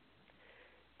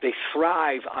 They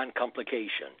thrive on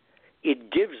complication.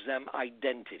 It gives them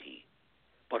identity.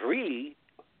 But really,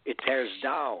 it tears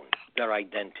down their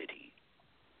identity.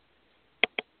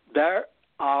 There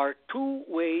are two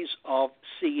ways of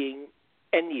seeing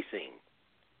anything,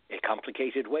 a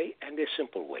complicated way and a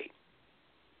simple way.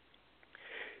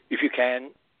 If you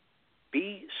can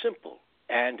be simple,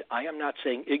 and I am not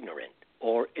saying ignorant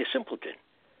or a simpleton,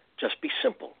 just be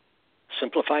simple.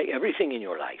 Simplify everything in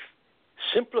your life.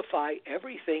 Simplify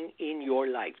everything in your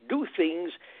life. Do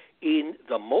things in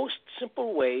the most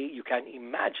simple way you can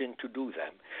imagine to do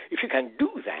them. If you can do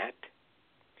that,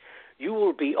 you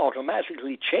will be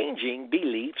automatically changing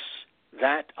beliefs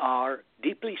that are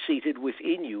deeply seated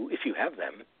within you, if you have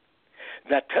them,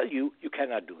 that tell you you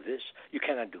cannot do this, you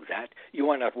cannot do that, you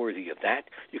are not worthy of that,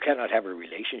 you cannot have a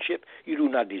relationship, you do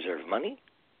not deserve money,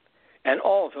 and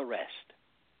all the rest.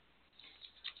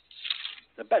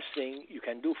 The best thing you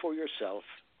can do for yourself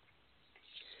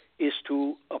is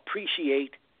to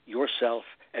appreciate yourself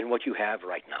and what you have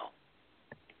right now.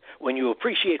 When you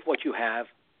appreciate what you have,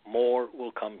 more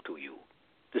will come to you.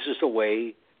 This is the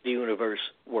way the universe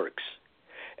works.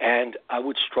 And I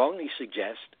would strongly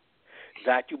suggest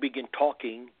that you begin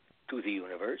talking to the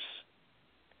universe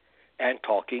and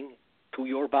talking to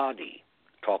your body.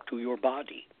 Talk to your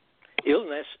body.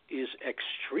 Illness is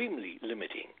extremely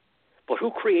limiting. But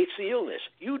who creates the illness?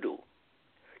 You do.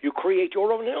 You create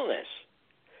your own illness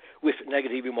with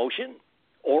negative emotion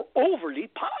or overly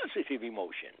positive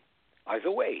emotion.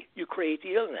 Either way, you create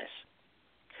the illness.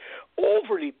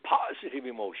 Overly positive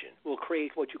emotion will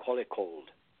create what you call a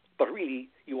cold. But really,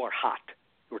 you are hot.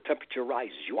 Your temperature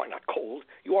rises. You are not cold.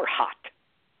 You are hot.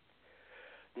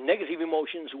 Negative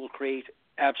emotions will create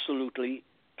absolutely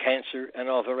cancer and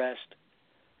all the rest,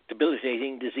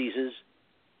 debilitating diseases.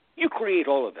 You create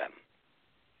all of them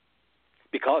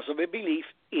because of a belief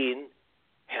in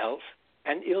health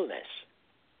and illness.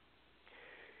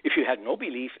 If you had no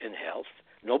belief in health,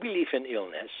 no belief in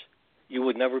illness, you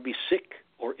would never be sick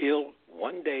or ill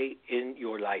one day in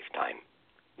your lifetime.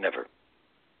 Never.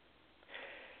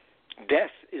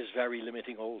 Death is very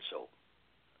limiting also.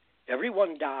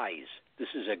 Everyone dies. This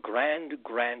is a grand,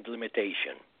 grand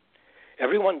limitation.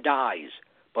 Everyone dies,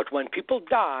 but when people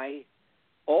die,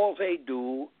 all they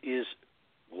do is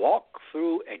walk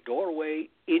through a doorway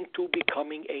into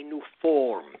becoming a new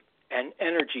form, an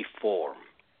energy form,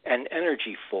 an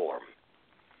energy form.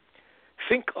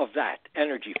 Think of that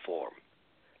energy form.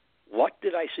 What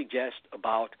did I suggest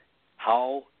about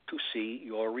how to see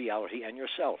your reality and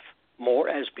yourself? More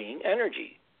as being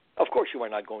energy. Of course, you are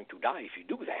not going to die if you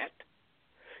do that.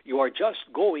 You are just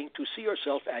going to see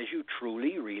yourself as you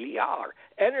truly, really are,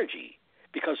 energy,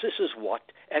 because this is what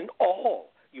and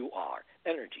all you are,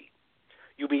 energy.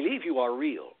 You believe you are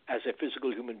real as a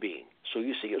physical human being, so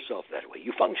you see yourself that way,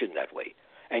 you function that way,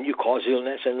 and you cause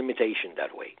illness and limitation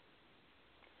that way.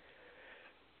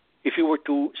 If you were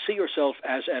to see yourself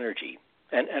as energy,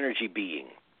 an energy being,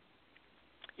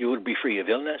 you would be free of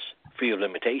illness, free of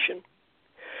limitation,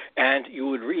 and you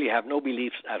would really have no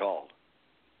beliefs at all.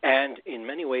 And in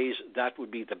many ways, that would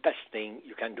be the best thing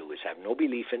you can do, is have no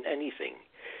belief in anything.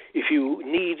 If you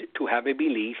need to have a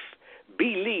belief,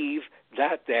 believe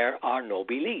that there are no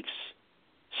beliefs.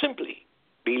 Simply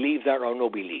believe there are no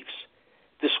beliefs.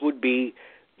 This would be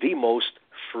the most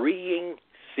freeing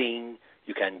thing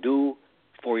you can do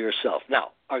for yourself.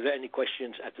 Now, are there any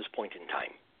questions at this point in time?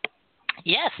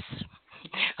 Yes,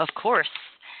 of course.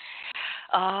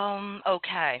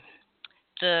 Okay.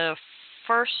 The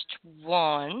first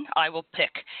one I will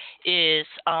pick is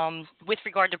with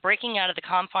regard to breaking out of the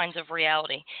confines of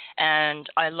reality. And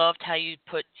I loved how you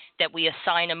put that we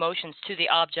assign emotions to the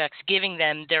objects, giving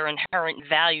them their inherent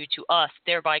value to us,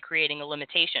 thereby creating a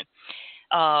limitation.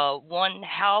 One,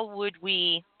 how would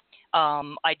we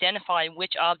identify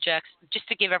which objects, just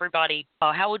to give everybody,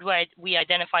 how would we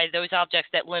identify those objects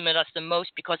that limit us the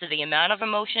most because of the amount of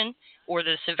emotion or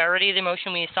the severity of the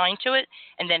emotion we assign to it,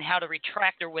 and then how to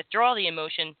retract or withdraw the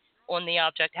emotion on the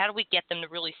object? How do we get them to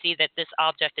really see that this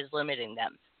object is limiting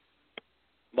them?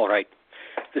 All right.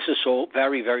 This is so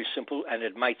very, very simple, and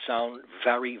it might sound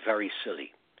very, very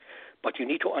silly. But you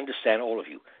need to understand, all of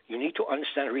you, you need to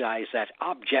understand and realize that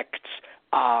objects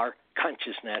are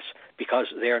consciousness because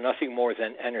they are nothing more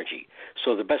than energy.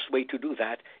 So the best way to do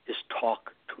that is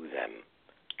talk to them.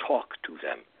 Talk to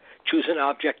them. Choose an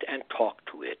object and talk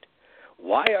to it.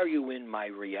 Why are you in my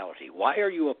reality? Why are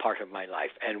you a part of my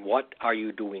life? And what are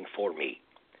you doing for me?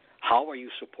 How are you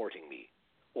supporting me?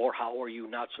 Or how are you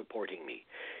not supporting me?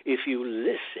 If you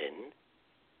listen,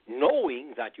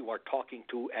 knowing that you are talking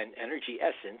to an energy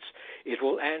essence, it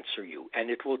will answer you and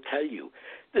it will tell you,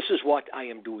 this is what I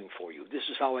am doing for you. This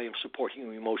is how I am supporting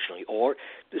you emotionally, or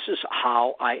this is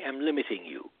how I am limiting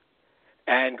you.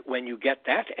 And when you get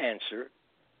that answer,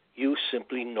 you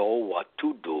simply know what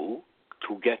to do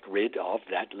to get rid of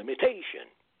that limitation.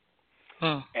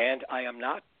 And I am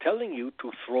not telling you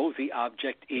to throw the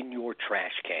object in your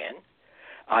trash can.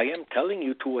 I am telling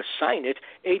you to assign it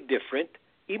a different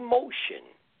emotion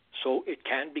so it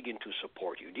can begin to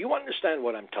support you. Do you understand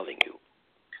what I'm telling you?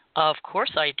 Of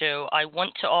course I do. I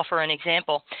want to offer an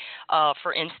example.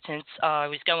 For instance, I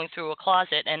was going through a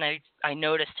closet and I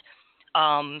noticed,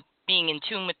 being in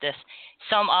tune with this,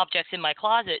 some objects in my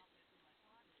closet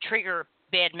trigger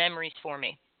bad memories for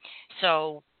me.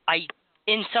 So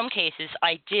in some cases,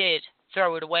 I did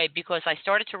throw it away because I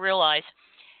started to realize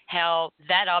how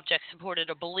that object supported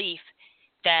a belief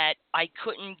that I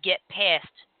couldn't get past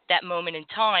that moment in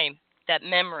time, that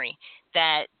memory,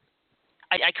 that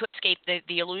I could escape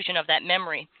the illusion of that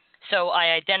memory. So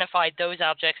I identified those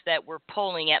objects that were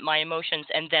pulling at my emotions,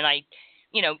 and then I,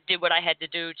 did what I had to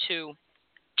do to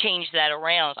change that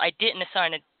around. I didn't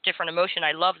assign a different emotion.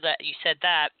 I love that you said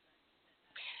that.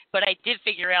 But I did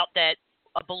figure out that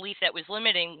a belief that was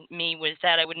limiting me was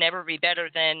that I would never be better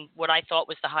than what I thought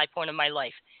was the high point of my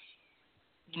life.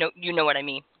 You know what I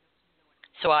mean.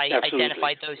 So I Absolutely.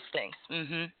 identified those things.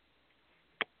 Mm-hmm.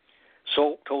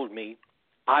 told me,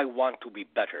 I want to be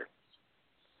better.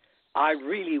 I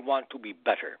really want to be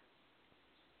better.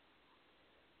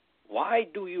 Why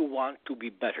do you want to be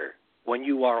better when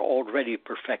you are already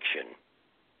perfection?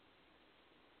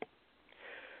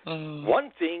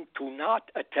 One thing to not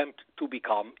attempt to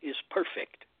become is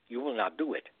perfect. You will not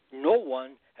do it. No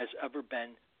one has ever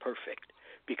been perfect,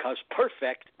 because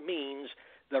perfect means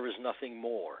there is nothing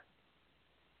more.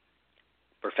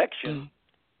 Perfection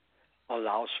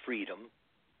allows freedom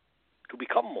to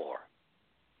become more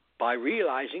by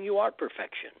realizing you are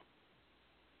perfection.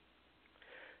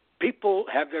 People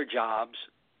have their jobs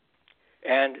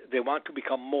and they want to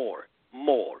become more.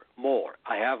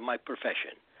 I have my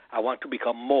profession. I want to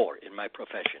become more in my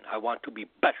profession. I want to be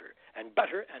better and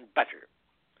better and better.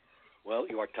 Well,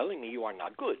 you are telling me you are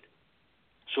not good.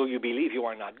 So you believe you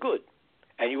are not good,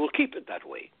 and you will keep it that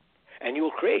way. And you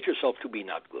will create yourself to be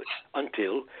not good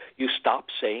until you stop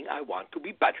saying, I want to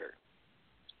be better.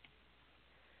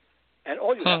 And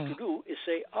all you have to do is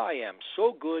say, I am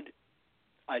so good,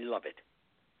 I love it.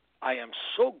 I am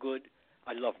so good,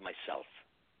 I love myself.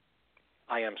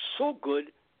 I am so good,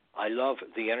 I love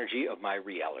the energy of my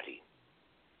reality.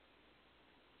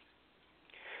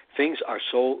 Things are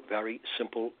so very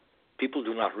simple. People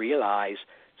do not realize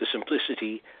the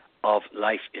simplicity of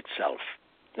life itself.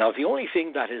 Now, the only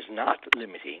thing that is not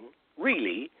limiting,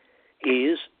 really,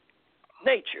 is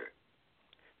nature.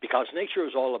 Because nature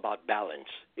is all about balance.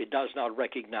 It does not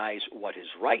recognize what is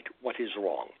right, what is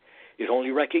wrong. It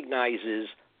only recognizes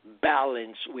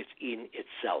balance within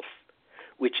itself,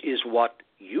 which is what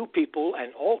you people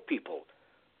and all people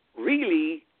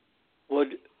really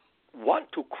would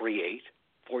want to create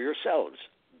for yourselves.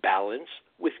 Balance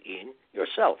within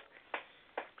yourself.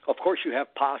 Of course, you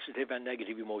have positive and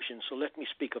negative emotions, so let me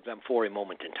speak of them for a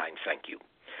moment in time. Thank you.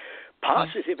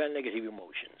 Positive and negative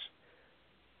emotions.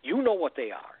 You know what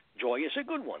they are. Joy is a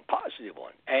good one, positive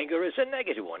one. Anger is a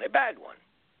negative one, a bad one.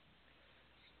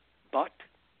 But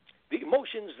the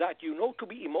emotions that you know to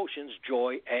be emotions,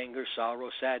 joy, anger, sorrow,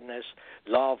 sadness,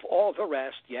 love, all the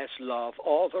rest, yes, love,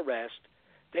 all the rest,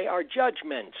 they are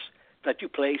judgments that you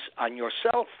place on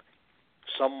yourself,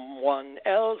 someone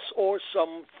else, or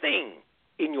something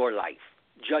in your life.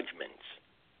 Judgments.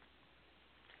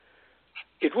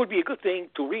 It would be a good thing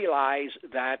to realize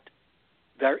that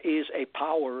there is a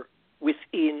power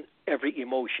within every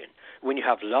emotion. When you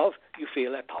have love, you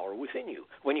feel a power within you.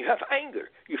 When you have anger,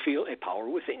 you feel a power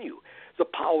within you. The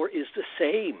power is the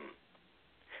same.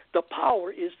 The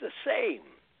power is the same.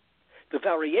 The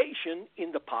variation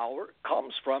in the power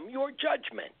comes from your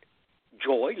judgment.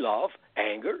 Joy, love,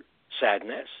 anger,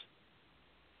 sadness.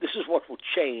 This is what will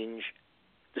change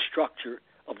the structure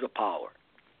of the power.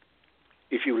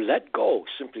 If you let go,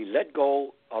 simply let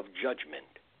go of judgment,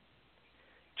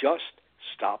 just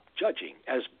stop judging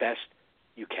as best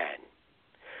you can.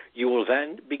 You will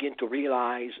then begin to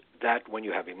realize that when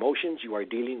you have emotions, you are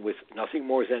dealing with nothing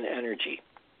more than energy.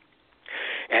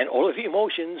 And all of the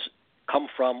emotions come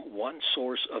from one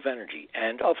source of energy.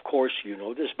 And of course, you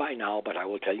know this by now, but I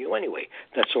will tell you anyway.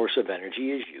 That source of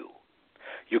energy is you.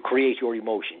 You create your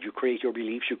emotions, you create your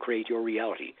beliefs, you create your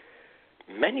reality.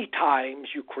 Many times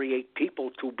you create people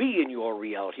to be in your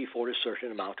reality for a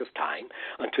certain amount of time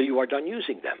until you are done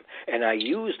using them. And I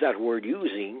use that word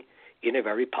using in a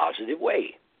very positive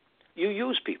way. You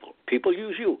use people. People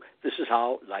use you. This is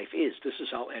how life is. This is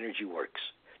how energy works.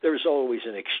 There is always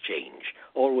an exchange,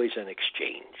 always an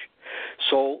exchange.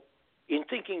 So in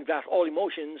thinking that all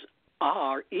emotions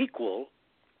are equal,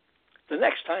 the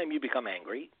next time you become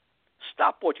angry,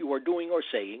 stop what you are doing or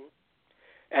saying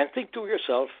and think to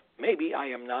yourself, maybe I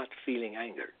am not feeling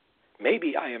anger.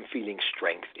 Maybe I am feeling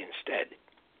strength instead,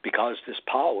 because this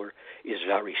power is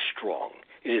very strong.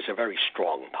 It is a very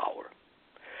strong power.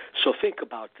 So think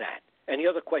about that. Any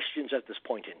other questions at this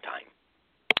point in time?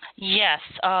 Yes.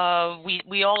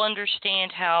 We all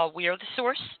understand how we are the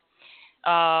source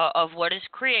of what is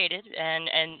created,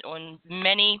 and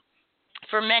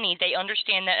for many, they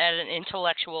understand that at an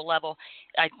intellectual level.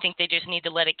 I think they just need to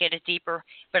let it get it deeper.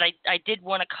 But I did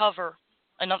want to cover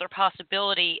another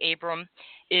possibility, Abram,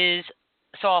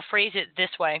 so I'll phrase it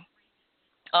this way.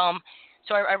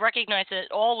 So I recognize that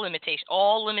all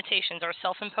limitations are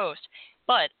self-imposed.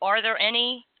 But are there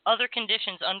any other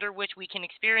conditions under which we can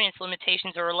experience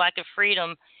limitations or a lack of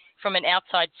freedom from an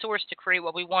outside source to create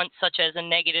what we want, such as a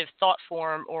negative thought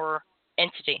form or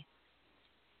entity?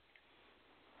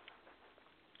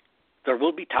 There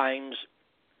will be times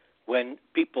when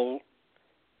people,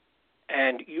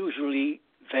 and usually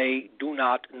they do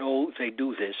not know they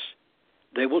do this,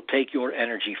 they will take your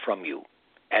energy from you,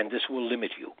 and this will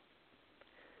limit you.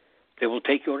 They will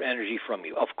take your energy from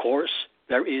you. Of course,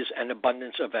 there is an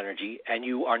abundance of energy, and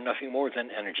you are nothing more than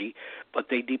energy, but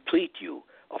they deplete you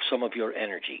of some of your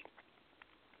energy.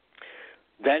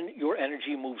 Then your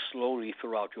energy moves slowly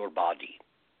throughout your body.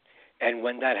 And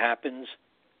when that happens,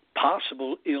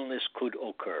 possible illness could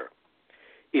occur.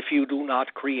 If you do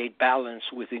not create balance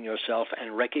within yourself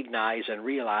and recognize and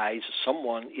realize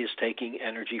someone is taking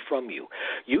energy from you,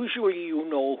 usually you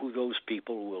know who those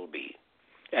people will be.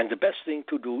 And the best thing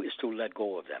to do is to let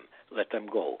go of them. Let them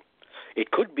go.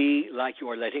 It could be like you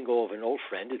are letting go of an old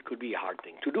friend. It could be a hard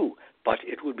thing to do, but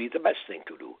it would be the best thing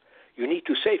to do. You need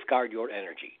to safeguard your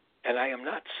energy. And I am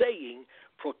not saying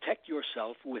protect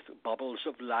yourself with bubbles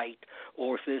of light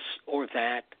or this or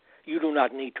that. You do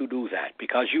not need to do that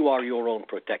because you are your own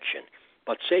protection.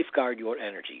 But safeguard your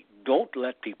energy. Don't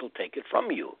let people take it from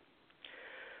you.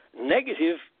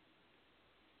 Negative,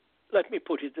 let me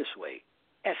put it this way,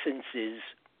 essences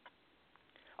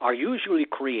are usually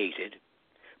created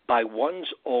by one's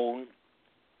own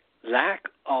lack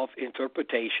of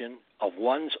interpretation of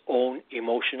one's own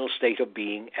emotional state of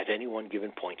being at any one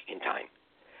given point in time.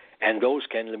 And those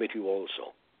can limit you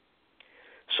also.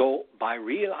 So by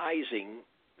realizing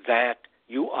that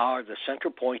you are the center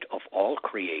point of all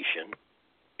creation,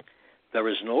 there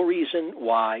is no reason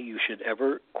why you should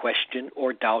ever question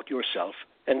or doubt yourself,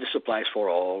 and this applies for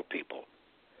all people.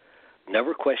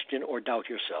 Never question or doubt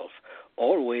yourself.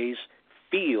 Always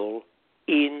feel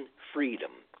in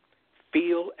freedom.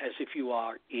 Feel as if you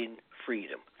are in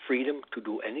freedom. Freedom to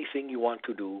do anything you want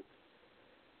to do,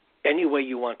 any way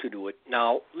you want to do it.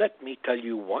 Now, let me tell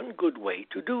you one good way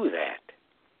to do that.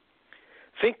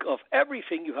 Think of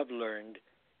everything you have learned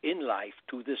in life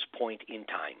to this point in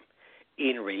time.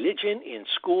 In religion, in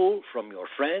school, from your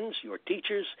friends, your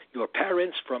teachers, your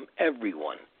parents, from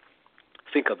everyone.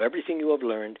 Think of everything you have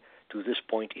learned to this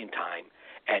point in time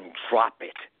and drop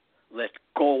it. Let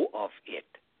go of it.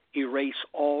 Erase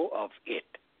all of it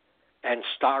and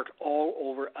start all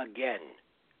over again.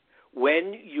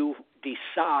 When you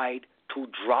decide to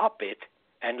drop it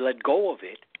and let go of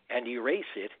it and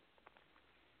erase it,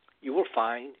 you will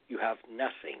find you have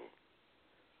nothing,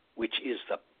 which is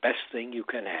the best thing you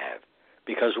can have.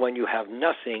 Because when you have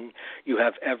nothing, you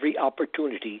have every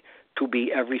opportunity to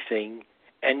be everything,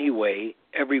 anyway,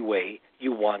 every way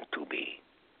you want to be.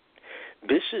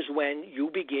 This is when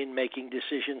you begin making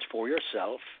decisions for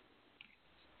yourself,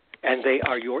 and they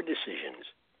are your decisions.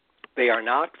 They are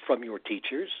not from your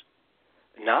teachers,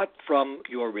 not from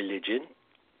your religion,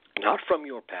 not from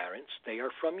your parents. They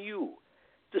are from you.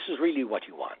 This is really what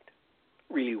you want.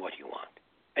 Really what you want.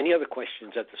 Any other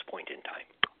questions at this point in time?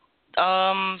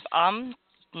 I'm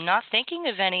not thinking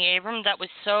of any, Abram. That was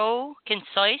so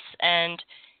concise and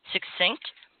succinct.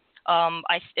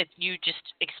 You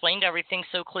just explained everything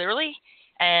so clearly,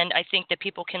 and I think that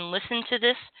people can listen to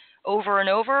this over and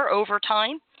over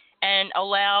time, and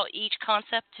allow each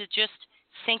concept to just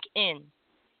sink in.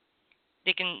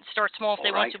 They can start small if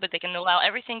they want to, but they can allow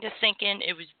everything to sink in.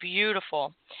 It was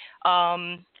beautiful.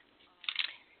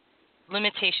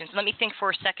 Limitations. Let me think for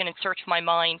a second and search my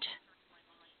mind.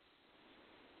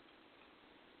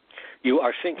 You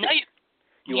are thinking. No,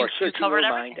 you are searching your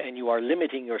mind, everything. and you are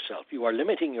limiting yourself. You are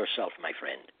limiting yourself, my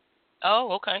friend.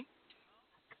 Oh, okay.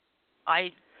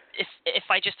 If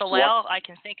I just allow, I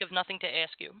can think of nothing to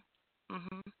ask you.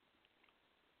 Mm-hmm.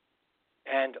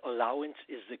 And allowance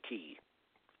is the key.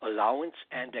 Allowance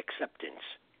and acceptance.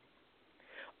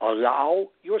 Allow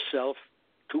yourself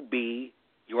to be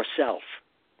yourself.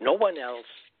 No one else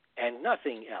and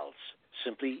nothing else.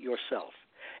 Simply yourself.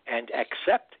 And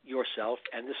accept yourself,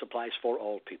 and this applies for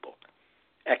all people.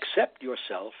 Accept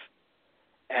yourself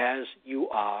as you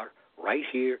are right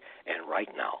here and right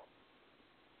now.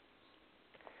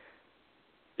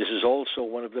 This is also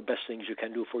one of the best things you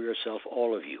can do for yourself,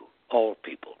 all of you, all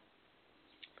people.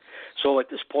 So at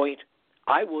this point,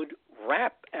 I would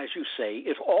wrap, as you say,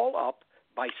 it all up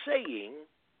by saying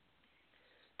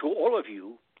to all of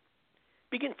you,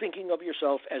 begin thinking of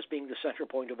yourself as being the center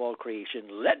point of all creation.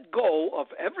 Let go of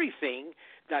everything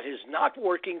that is not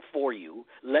working for you.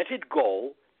 Let it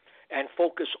go and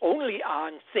focus only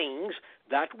on things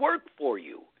that work for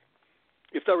you.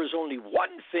 If there is only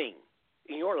one thing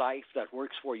in your life that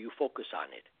works for you, focus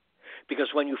on it. Because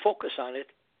when you focus on it,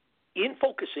 in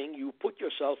focusing, you put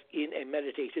yourself in a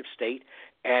meditative state,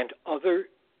 and other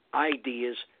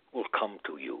ideas will come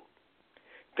to you.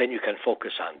 Then you can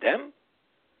focus on them,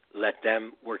 let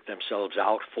them work themselves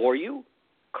out for you,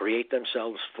 create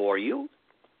themselves for you.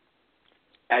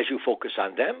 As you focus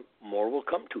on them, more will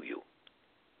come to you.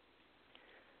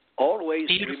 Always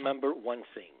remember one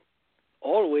thing.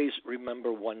 Always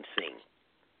remember one thing.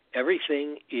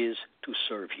 Everything is to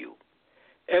serve you.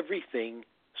 Everything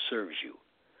serves you,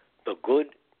 the good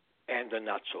and the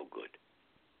not so good.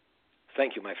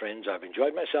 Thank you, my friends. I've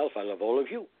enjoyed myself. I love all of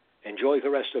you. Enjoy the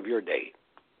rest of your day.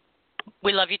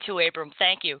 We love you too, Abram.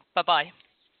 Thank you. Bye-bye.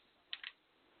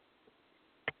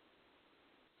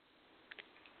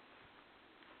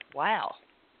 Wow.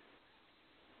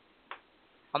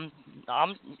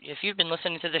 If you've been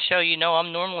listening to the show, you know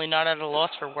I'm normally not at a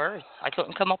loss for words. I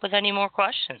couldn't come up with any more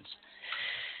questions.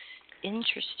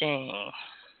 Interesting.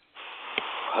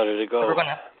 How did it go?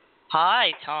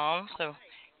 Hi, Tom. So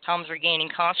Tom's regaining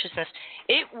consciousness.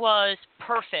 It was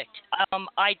perfect.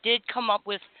 I did come up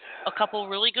with a couple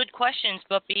really good questions,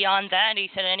 but beyond that, he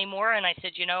said, any more? And I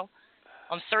said,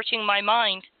 I'm searching my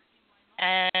mind,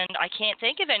 and I can't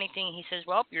think of anything. He says,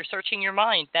 well, you're searching your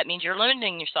mind. That means you're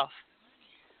limiting yourself.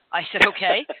 I said,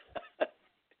 okay.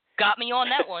 Got me on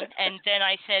that one. And then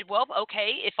I said, well,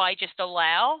 okay, if I just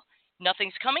allow,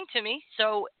 nothing's coming to me.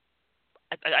 So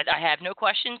I have no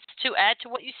questions to add to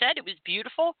what you said. It was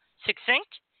beautiful, succinct,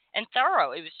 and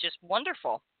thorough. It was just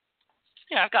wonderful.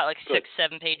 I've got like Good.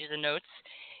 6-7 pages of notes.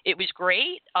 It was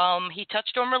great. He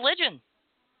touched on religion.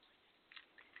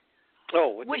 Oh,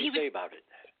 what did he say about it?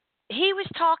 He was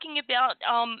talking about,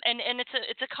 and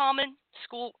it's a common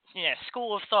school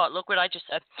of thought. Look what I just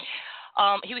said.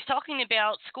 He was talking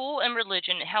about school and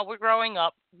religion, how we're growing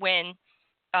up when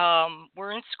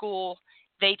we're in school.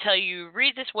 They tell you,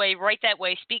 read this way, write that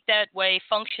way, speak that way,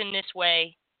 function this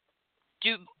way,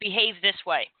 behave this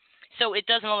way. So it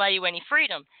doesn't allow you any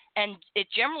freedom. And it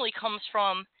generally comes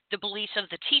from the beliefs of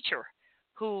the teacher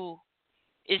who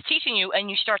is teaching you, and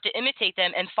you start to imitate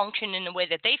them and function in the way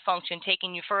that they function,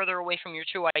 taking you further away from your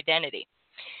true identity.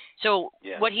 So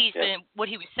what he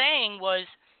was saying was,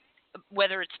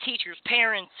 whether it's teachers,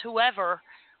 parents, whoever,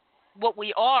 what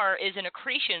we are is an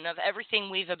accretion of everything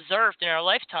we've observed in our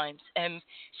lifetimes. And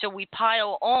so we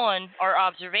pile on our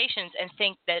observations and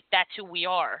think that that's who we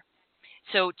are.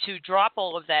 So to drop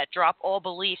all of that, drop all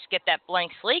beliefs, get that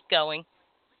blank slate going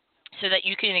so that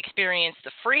you can experience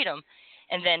the freedom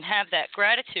and then have that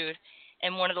gratitude.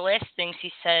 And one of the last things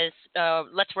he says,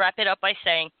 let's wrap it up by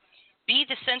saying, be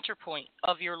the center point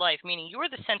of your life, meaning you're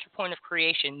the center point of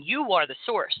creation. You are the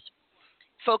source.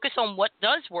 Focus on what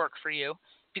does work for you,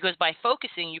 because by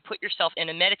focusing, you put yourself in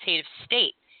a meditative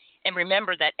state. And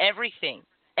remember that everything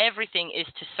is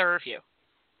to serve you.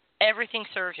 Everything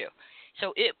serves you.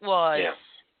 So it was. Yeah.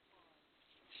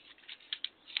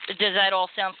 Does that all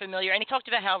sound familiar? And he talked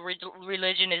about how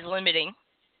religion is limiting.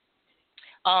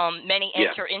 Many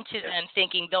enter into them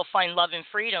thinking they'll find love and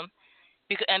freedom.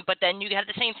 But then you have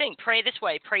the same thing. Pray this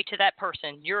way. Pray to that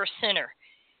person. You're a sinner.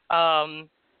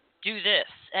 Do this.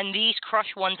 And these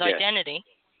crush one's identity.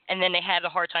 And then they have a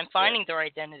hard time finding their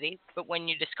identity. But when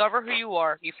you discover who you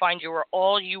are, you find you are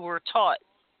all you were taught,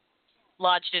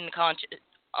 lodged in the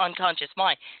unconscious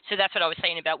mind. So that's what I was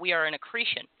saying about we are an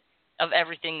accretion of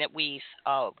everything that we've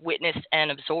witnessed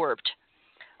and absorbed.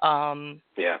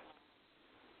 It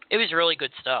was really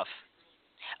good stuff.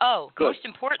 Oh, good. Most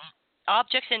important,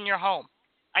 objects in your home.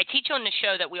 I teach on the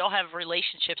show that we all have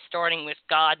relationships starting with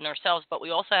God and ourselves, but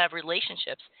we also have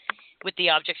relationships with the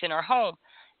objects in our home,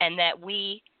 and that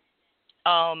we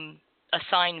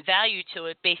assign value to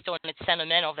it based on its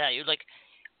sentimental value. Like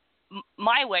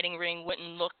my wedding ring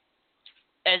wouldn't look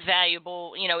as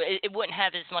valuable, it wouldn't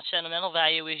have as much sentimental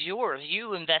value as yours.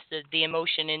 You invested the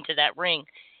emotion into that ring.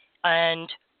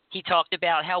 And he talked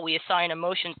about how we assign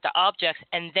emotions to objects,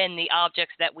 and then the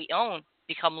objects that we own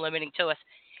become limiting to us.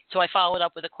 So I followed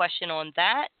up with a question on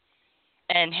that,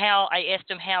 and how I asked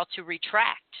him how to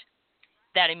retract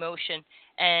that emotion.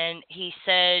 And he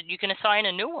said, you can assign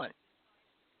a new one.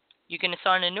 You can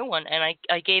assign a new one. And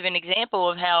I gave an example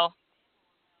of how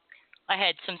I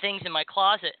had some things in my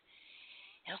closet.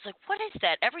 And I was like, what is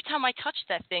that? Every time I touch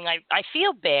that thing, I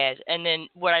feel bad. And then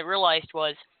what I realized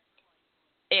was,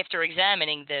 after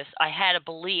examining this, I had a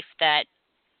belief that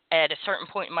at a certain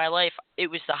point in my life, it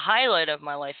was the highlight of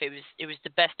my life. It was the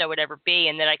best I would ever be,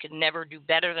 and that I could never do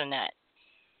better than that.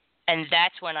 And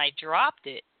that's when I dropped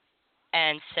it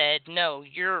and said, no,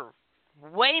 you're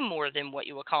way more than what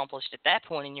you accomplished at that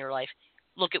point in your life.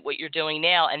 Look at what you're doing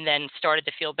now, and then started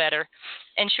to feel better.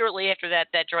 And shortly after that,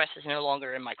 that dress is no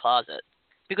longer in my closet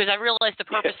because I realized the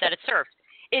purpose that it served.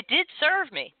 It did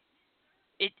serve me.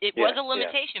 It was a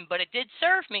limitation, but it did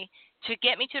serve me to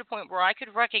get me to the point where I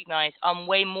could recognize I'm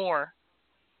way more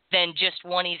than just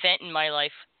one event in my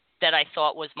life that I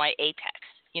thought was my apex.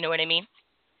 You know what I mean?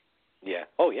 Yeah.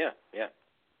 Oh, yeah. Yeah.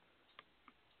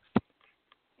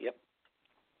 Yep.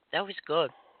 That was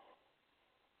good.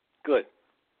 Good.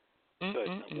 Good.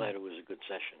 I'm glad it was a good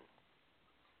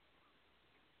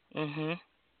session.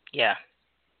 Yeah.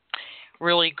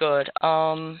 Really good.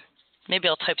 Maybe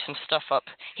I'll type some stuff up.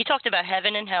 He talked about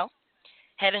heaven and hell.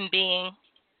 Heaven being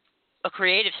a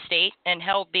creative state, and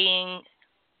hell being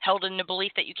held in the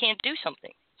belief that you can't do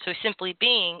something. So simply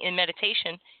being in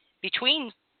meditation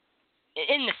in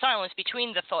the silence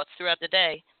between the thoughts throughout the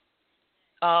day,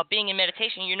 being in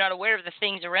meditation, you're not aware of the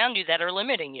things around you that are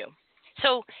limiting you.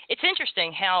 So it's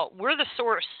interesting how we're the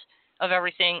source of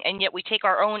everything, and yet we take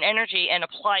our own energy and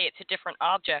apply it to different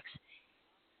objects.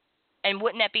 And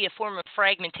wouldn't that be a form of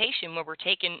fragmentation where we're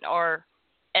taking our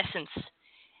essence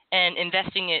and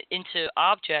investing it into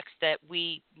objects that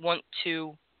we want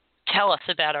to tell us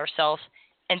about ourselves,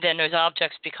 and then those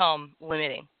objects become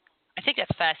limiting? I think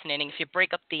that's fascinating. If you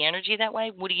break up the energy that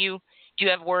way, do you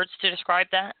have words to describe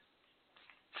that?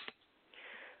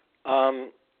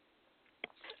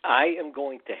 I am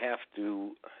going to have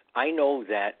to. I know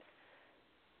that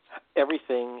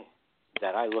everything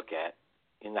that I look at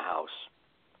in the house,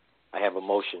 I have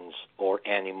emotions or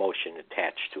an emotion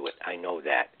attached to it. I know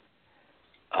that.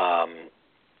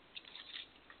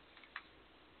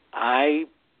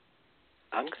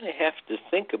 I'm going to have to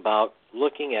think about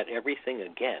looking at everything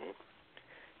again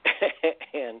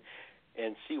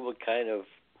and see what kind of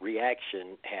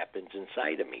reaction happens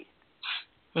inside of me.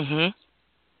 Mm-hmm.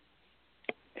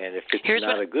 And if it's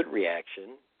not a good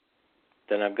reaction,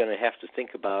 then I'm going to have to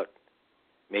think about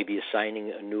maybe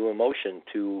assigning a new emotion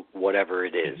to whatever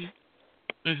it is.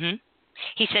 Mm-hmm.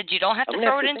 He said you don't have to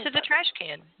throw it into the trash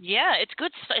can. Yeah, it's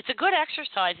good. It's a good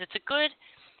exercise. It's a good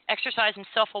exercise in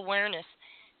self-awareness,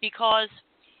 because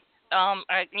I'm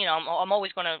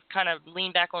always going to kind of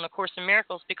lean back on A Course in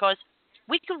Miracles, because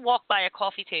we could walk by a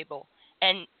coffee table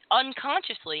and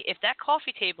unconsciously, if that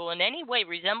coffee table in any way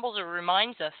resembles or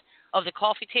reminds us of the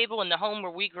coffee table in the home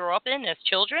where we grew up in as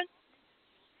children,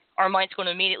 our mind's going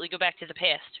to immediately go back to the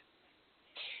past.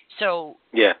 So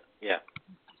yeah.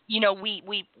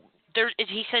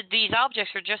 He said these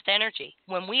objects are just energy.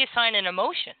 When we assign an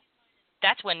emotion,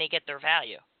 that's when they get their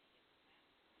value.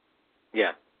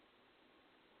 Yeah.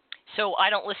 So I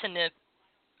don't listen to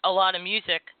a lot of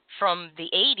music from the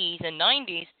 80s and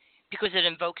 90s because it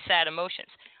invokes sad emotions.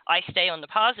 I stay on the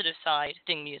positive side,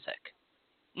 sing music.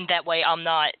 That way I'm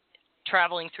not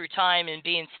traveling through time and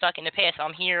being stuck in the past.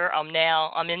 I'm here, I'm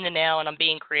now, I'm in the now, and I'm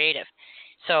being creative.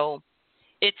 So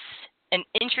it's an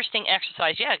interesting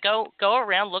exercise. Yeah, go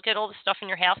around, look at all the stuff in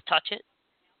your house, touch it,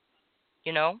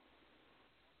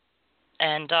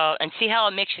 and see how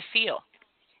it makes you feel.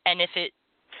 And if it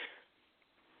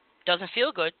doesn't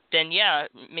feel good, then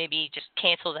maybe just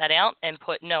cancel that out and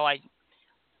I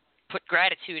put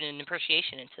gratitude and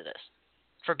appreciation into this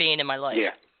for being in my life.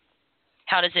 Yeah.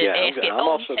 How does it ask it? I'm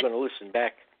also going to listen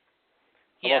back.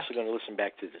 Yeah. I'm also going to listen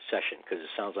back to the session, because it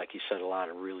sounds like he said a lot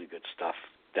of really good stuff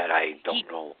that I don't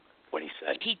know what he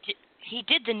said. He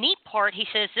did the neat part. He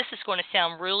says, this is going to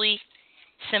sound really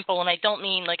simple, and I don't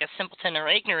mean like a simpleton or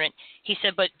ignorant. He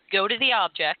said, but go to the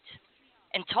object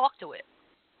and talk to it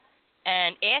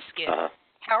and ask it,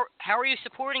 how are you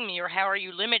supporting me, or how are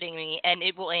you limiting me, and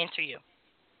it will answer you.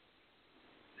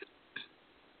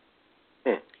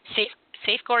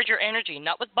 Safeguard your energy,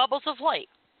 not with bubbles of light.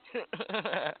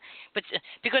 But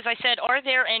because I said, are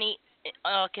there any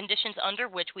conditions under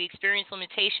which we experience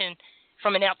limitation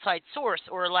from an outside source,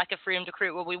 or a lack of freedom to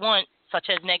create what we want, such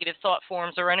as negative thought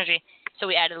forms or energy? So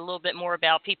we added a little bit more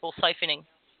about people siphoning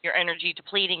your energy,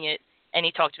 depleting it, and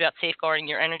he talked about safeguarding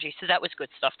your energy. So that was good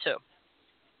stuff too.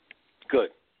 Good.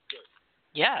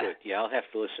 Yeah. Good. Yeah, I'll have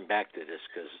to listen back to this,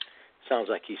 because it sounds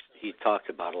like he talked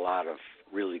about a lot of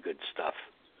really good stuff.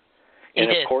 And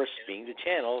of course, being the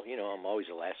channel, I'm always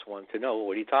the last one to know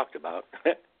what he talked about.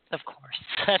 Of course.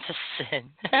 That's a sin.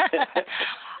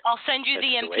 I'll send you the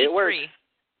MP3. The way it works.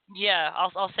 Yeah,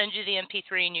 I'll send you the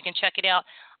MP3 and you can check it out.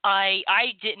 I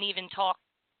didn't even talk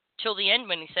till the end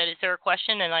when he said, is there a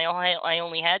question? And I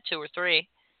only had 2 or 3.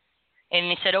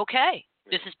 And he said, okay,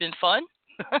 this has been fun.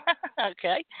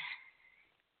 Okay.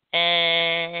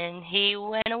 And he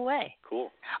went away. Cool.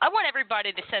 I want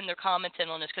everybody to send their comments in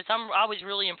on this, because I was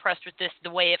really impressed with this, the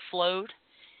way it flowed,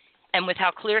 and with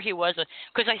how clear he was.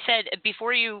 Because I said,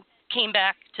 before you came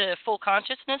back to full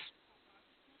consciousness,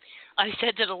 I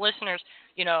said to the listeners,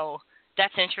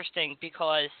 that's interesting,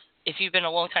 because if you've been a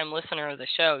long-time listener of the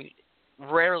show,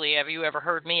 rarely have you ever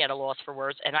heard me at a loss for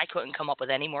words, and I couldn't come up with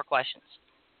any more questions.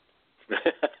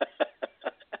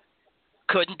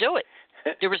 Couldn't do it.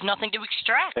 There was nothing to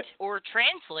extract or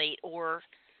translate or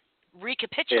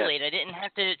recapitulate. Yeah. I didn't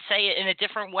have to say it in a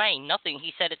different way. Nothing.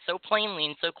 He said it so plainly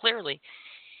and so clearly.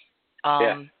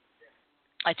 I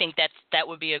think that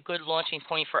would be a good launching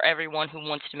point for everyone who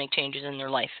wants to make changes in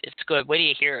their life. It's good. Wait till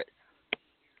you hear it.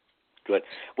 Good.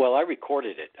 Well, I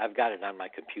recorded it. I've got it on my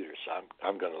computer, so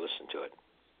I'm going to listen to it.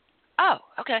 Oh,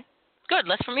 okay. Good.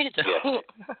 Less for me to do.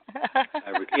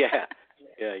 Yeah.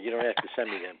 Yeah. You don't have to send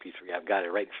me the MP3. I've got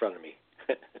it right in front of me.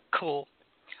 Cool.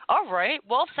 All right.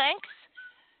 Well, thanks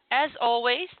as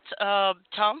always,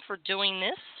 Tom, for doing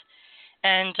this.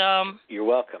 And you're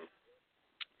welcome.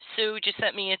 Sue just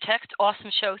sent me a text.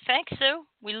 Awesome show. Thanks, Sue.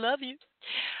 We love you.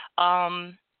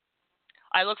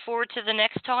 I look forward to the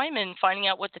next time and finding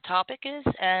out what the topic is.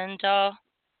 And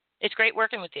it's great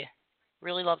working with you.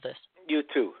 Really love this. You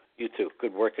too. You too.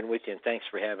 Good working with you, and thanks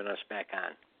for having us back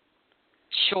on.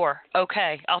 Sure.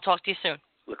 Okay. I'll talk to you soon.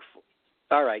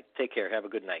 All right. Take care. Have a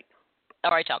good night.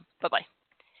 All right, Tom. Bye-bye.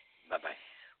 Bye-bye.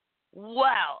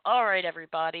 Wow. All right,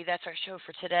 everybody. That's our show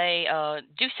for today.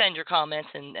 Do send your comments,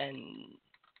 and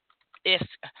if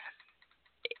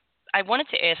I wanted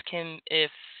to ask him if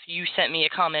you sent me a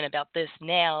comment about this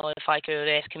now, if I could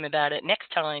ask him about it next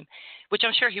time, which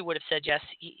I'm sure he would have said yes.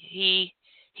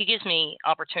 He gives me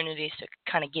opportunities to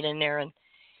kind of get in there, and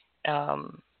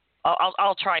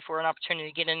I'll try for an opportunity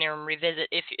to get in there and revisit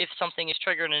if something is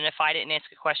triggered and if I didn't ask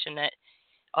a question that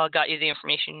got you the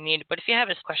information you needed. But if you have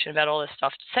this question about all this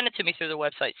stuff, send it to me through the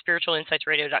website,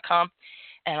 spiritualinsightsradio.com,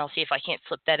 and I'll see if I can't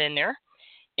slip that in there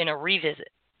in a revisit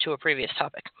to a previous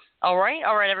topic. All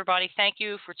right, everybody. Thank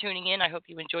you for tuning in. I hope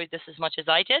you enjoyed this as much as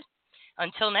I did.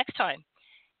 Until next time,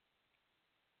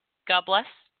 God bless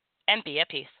and be at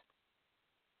peace.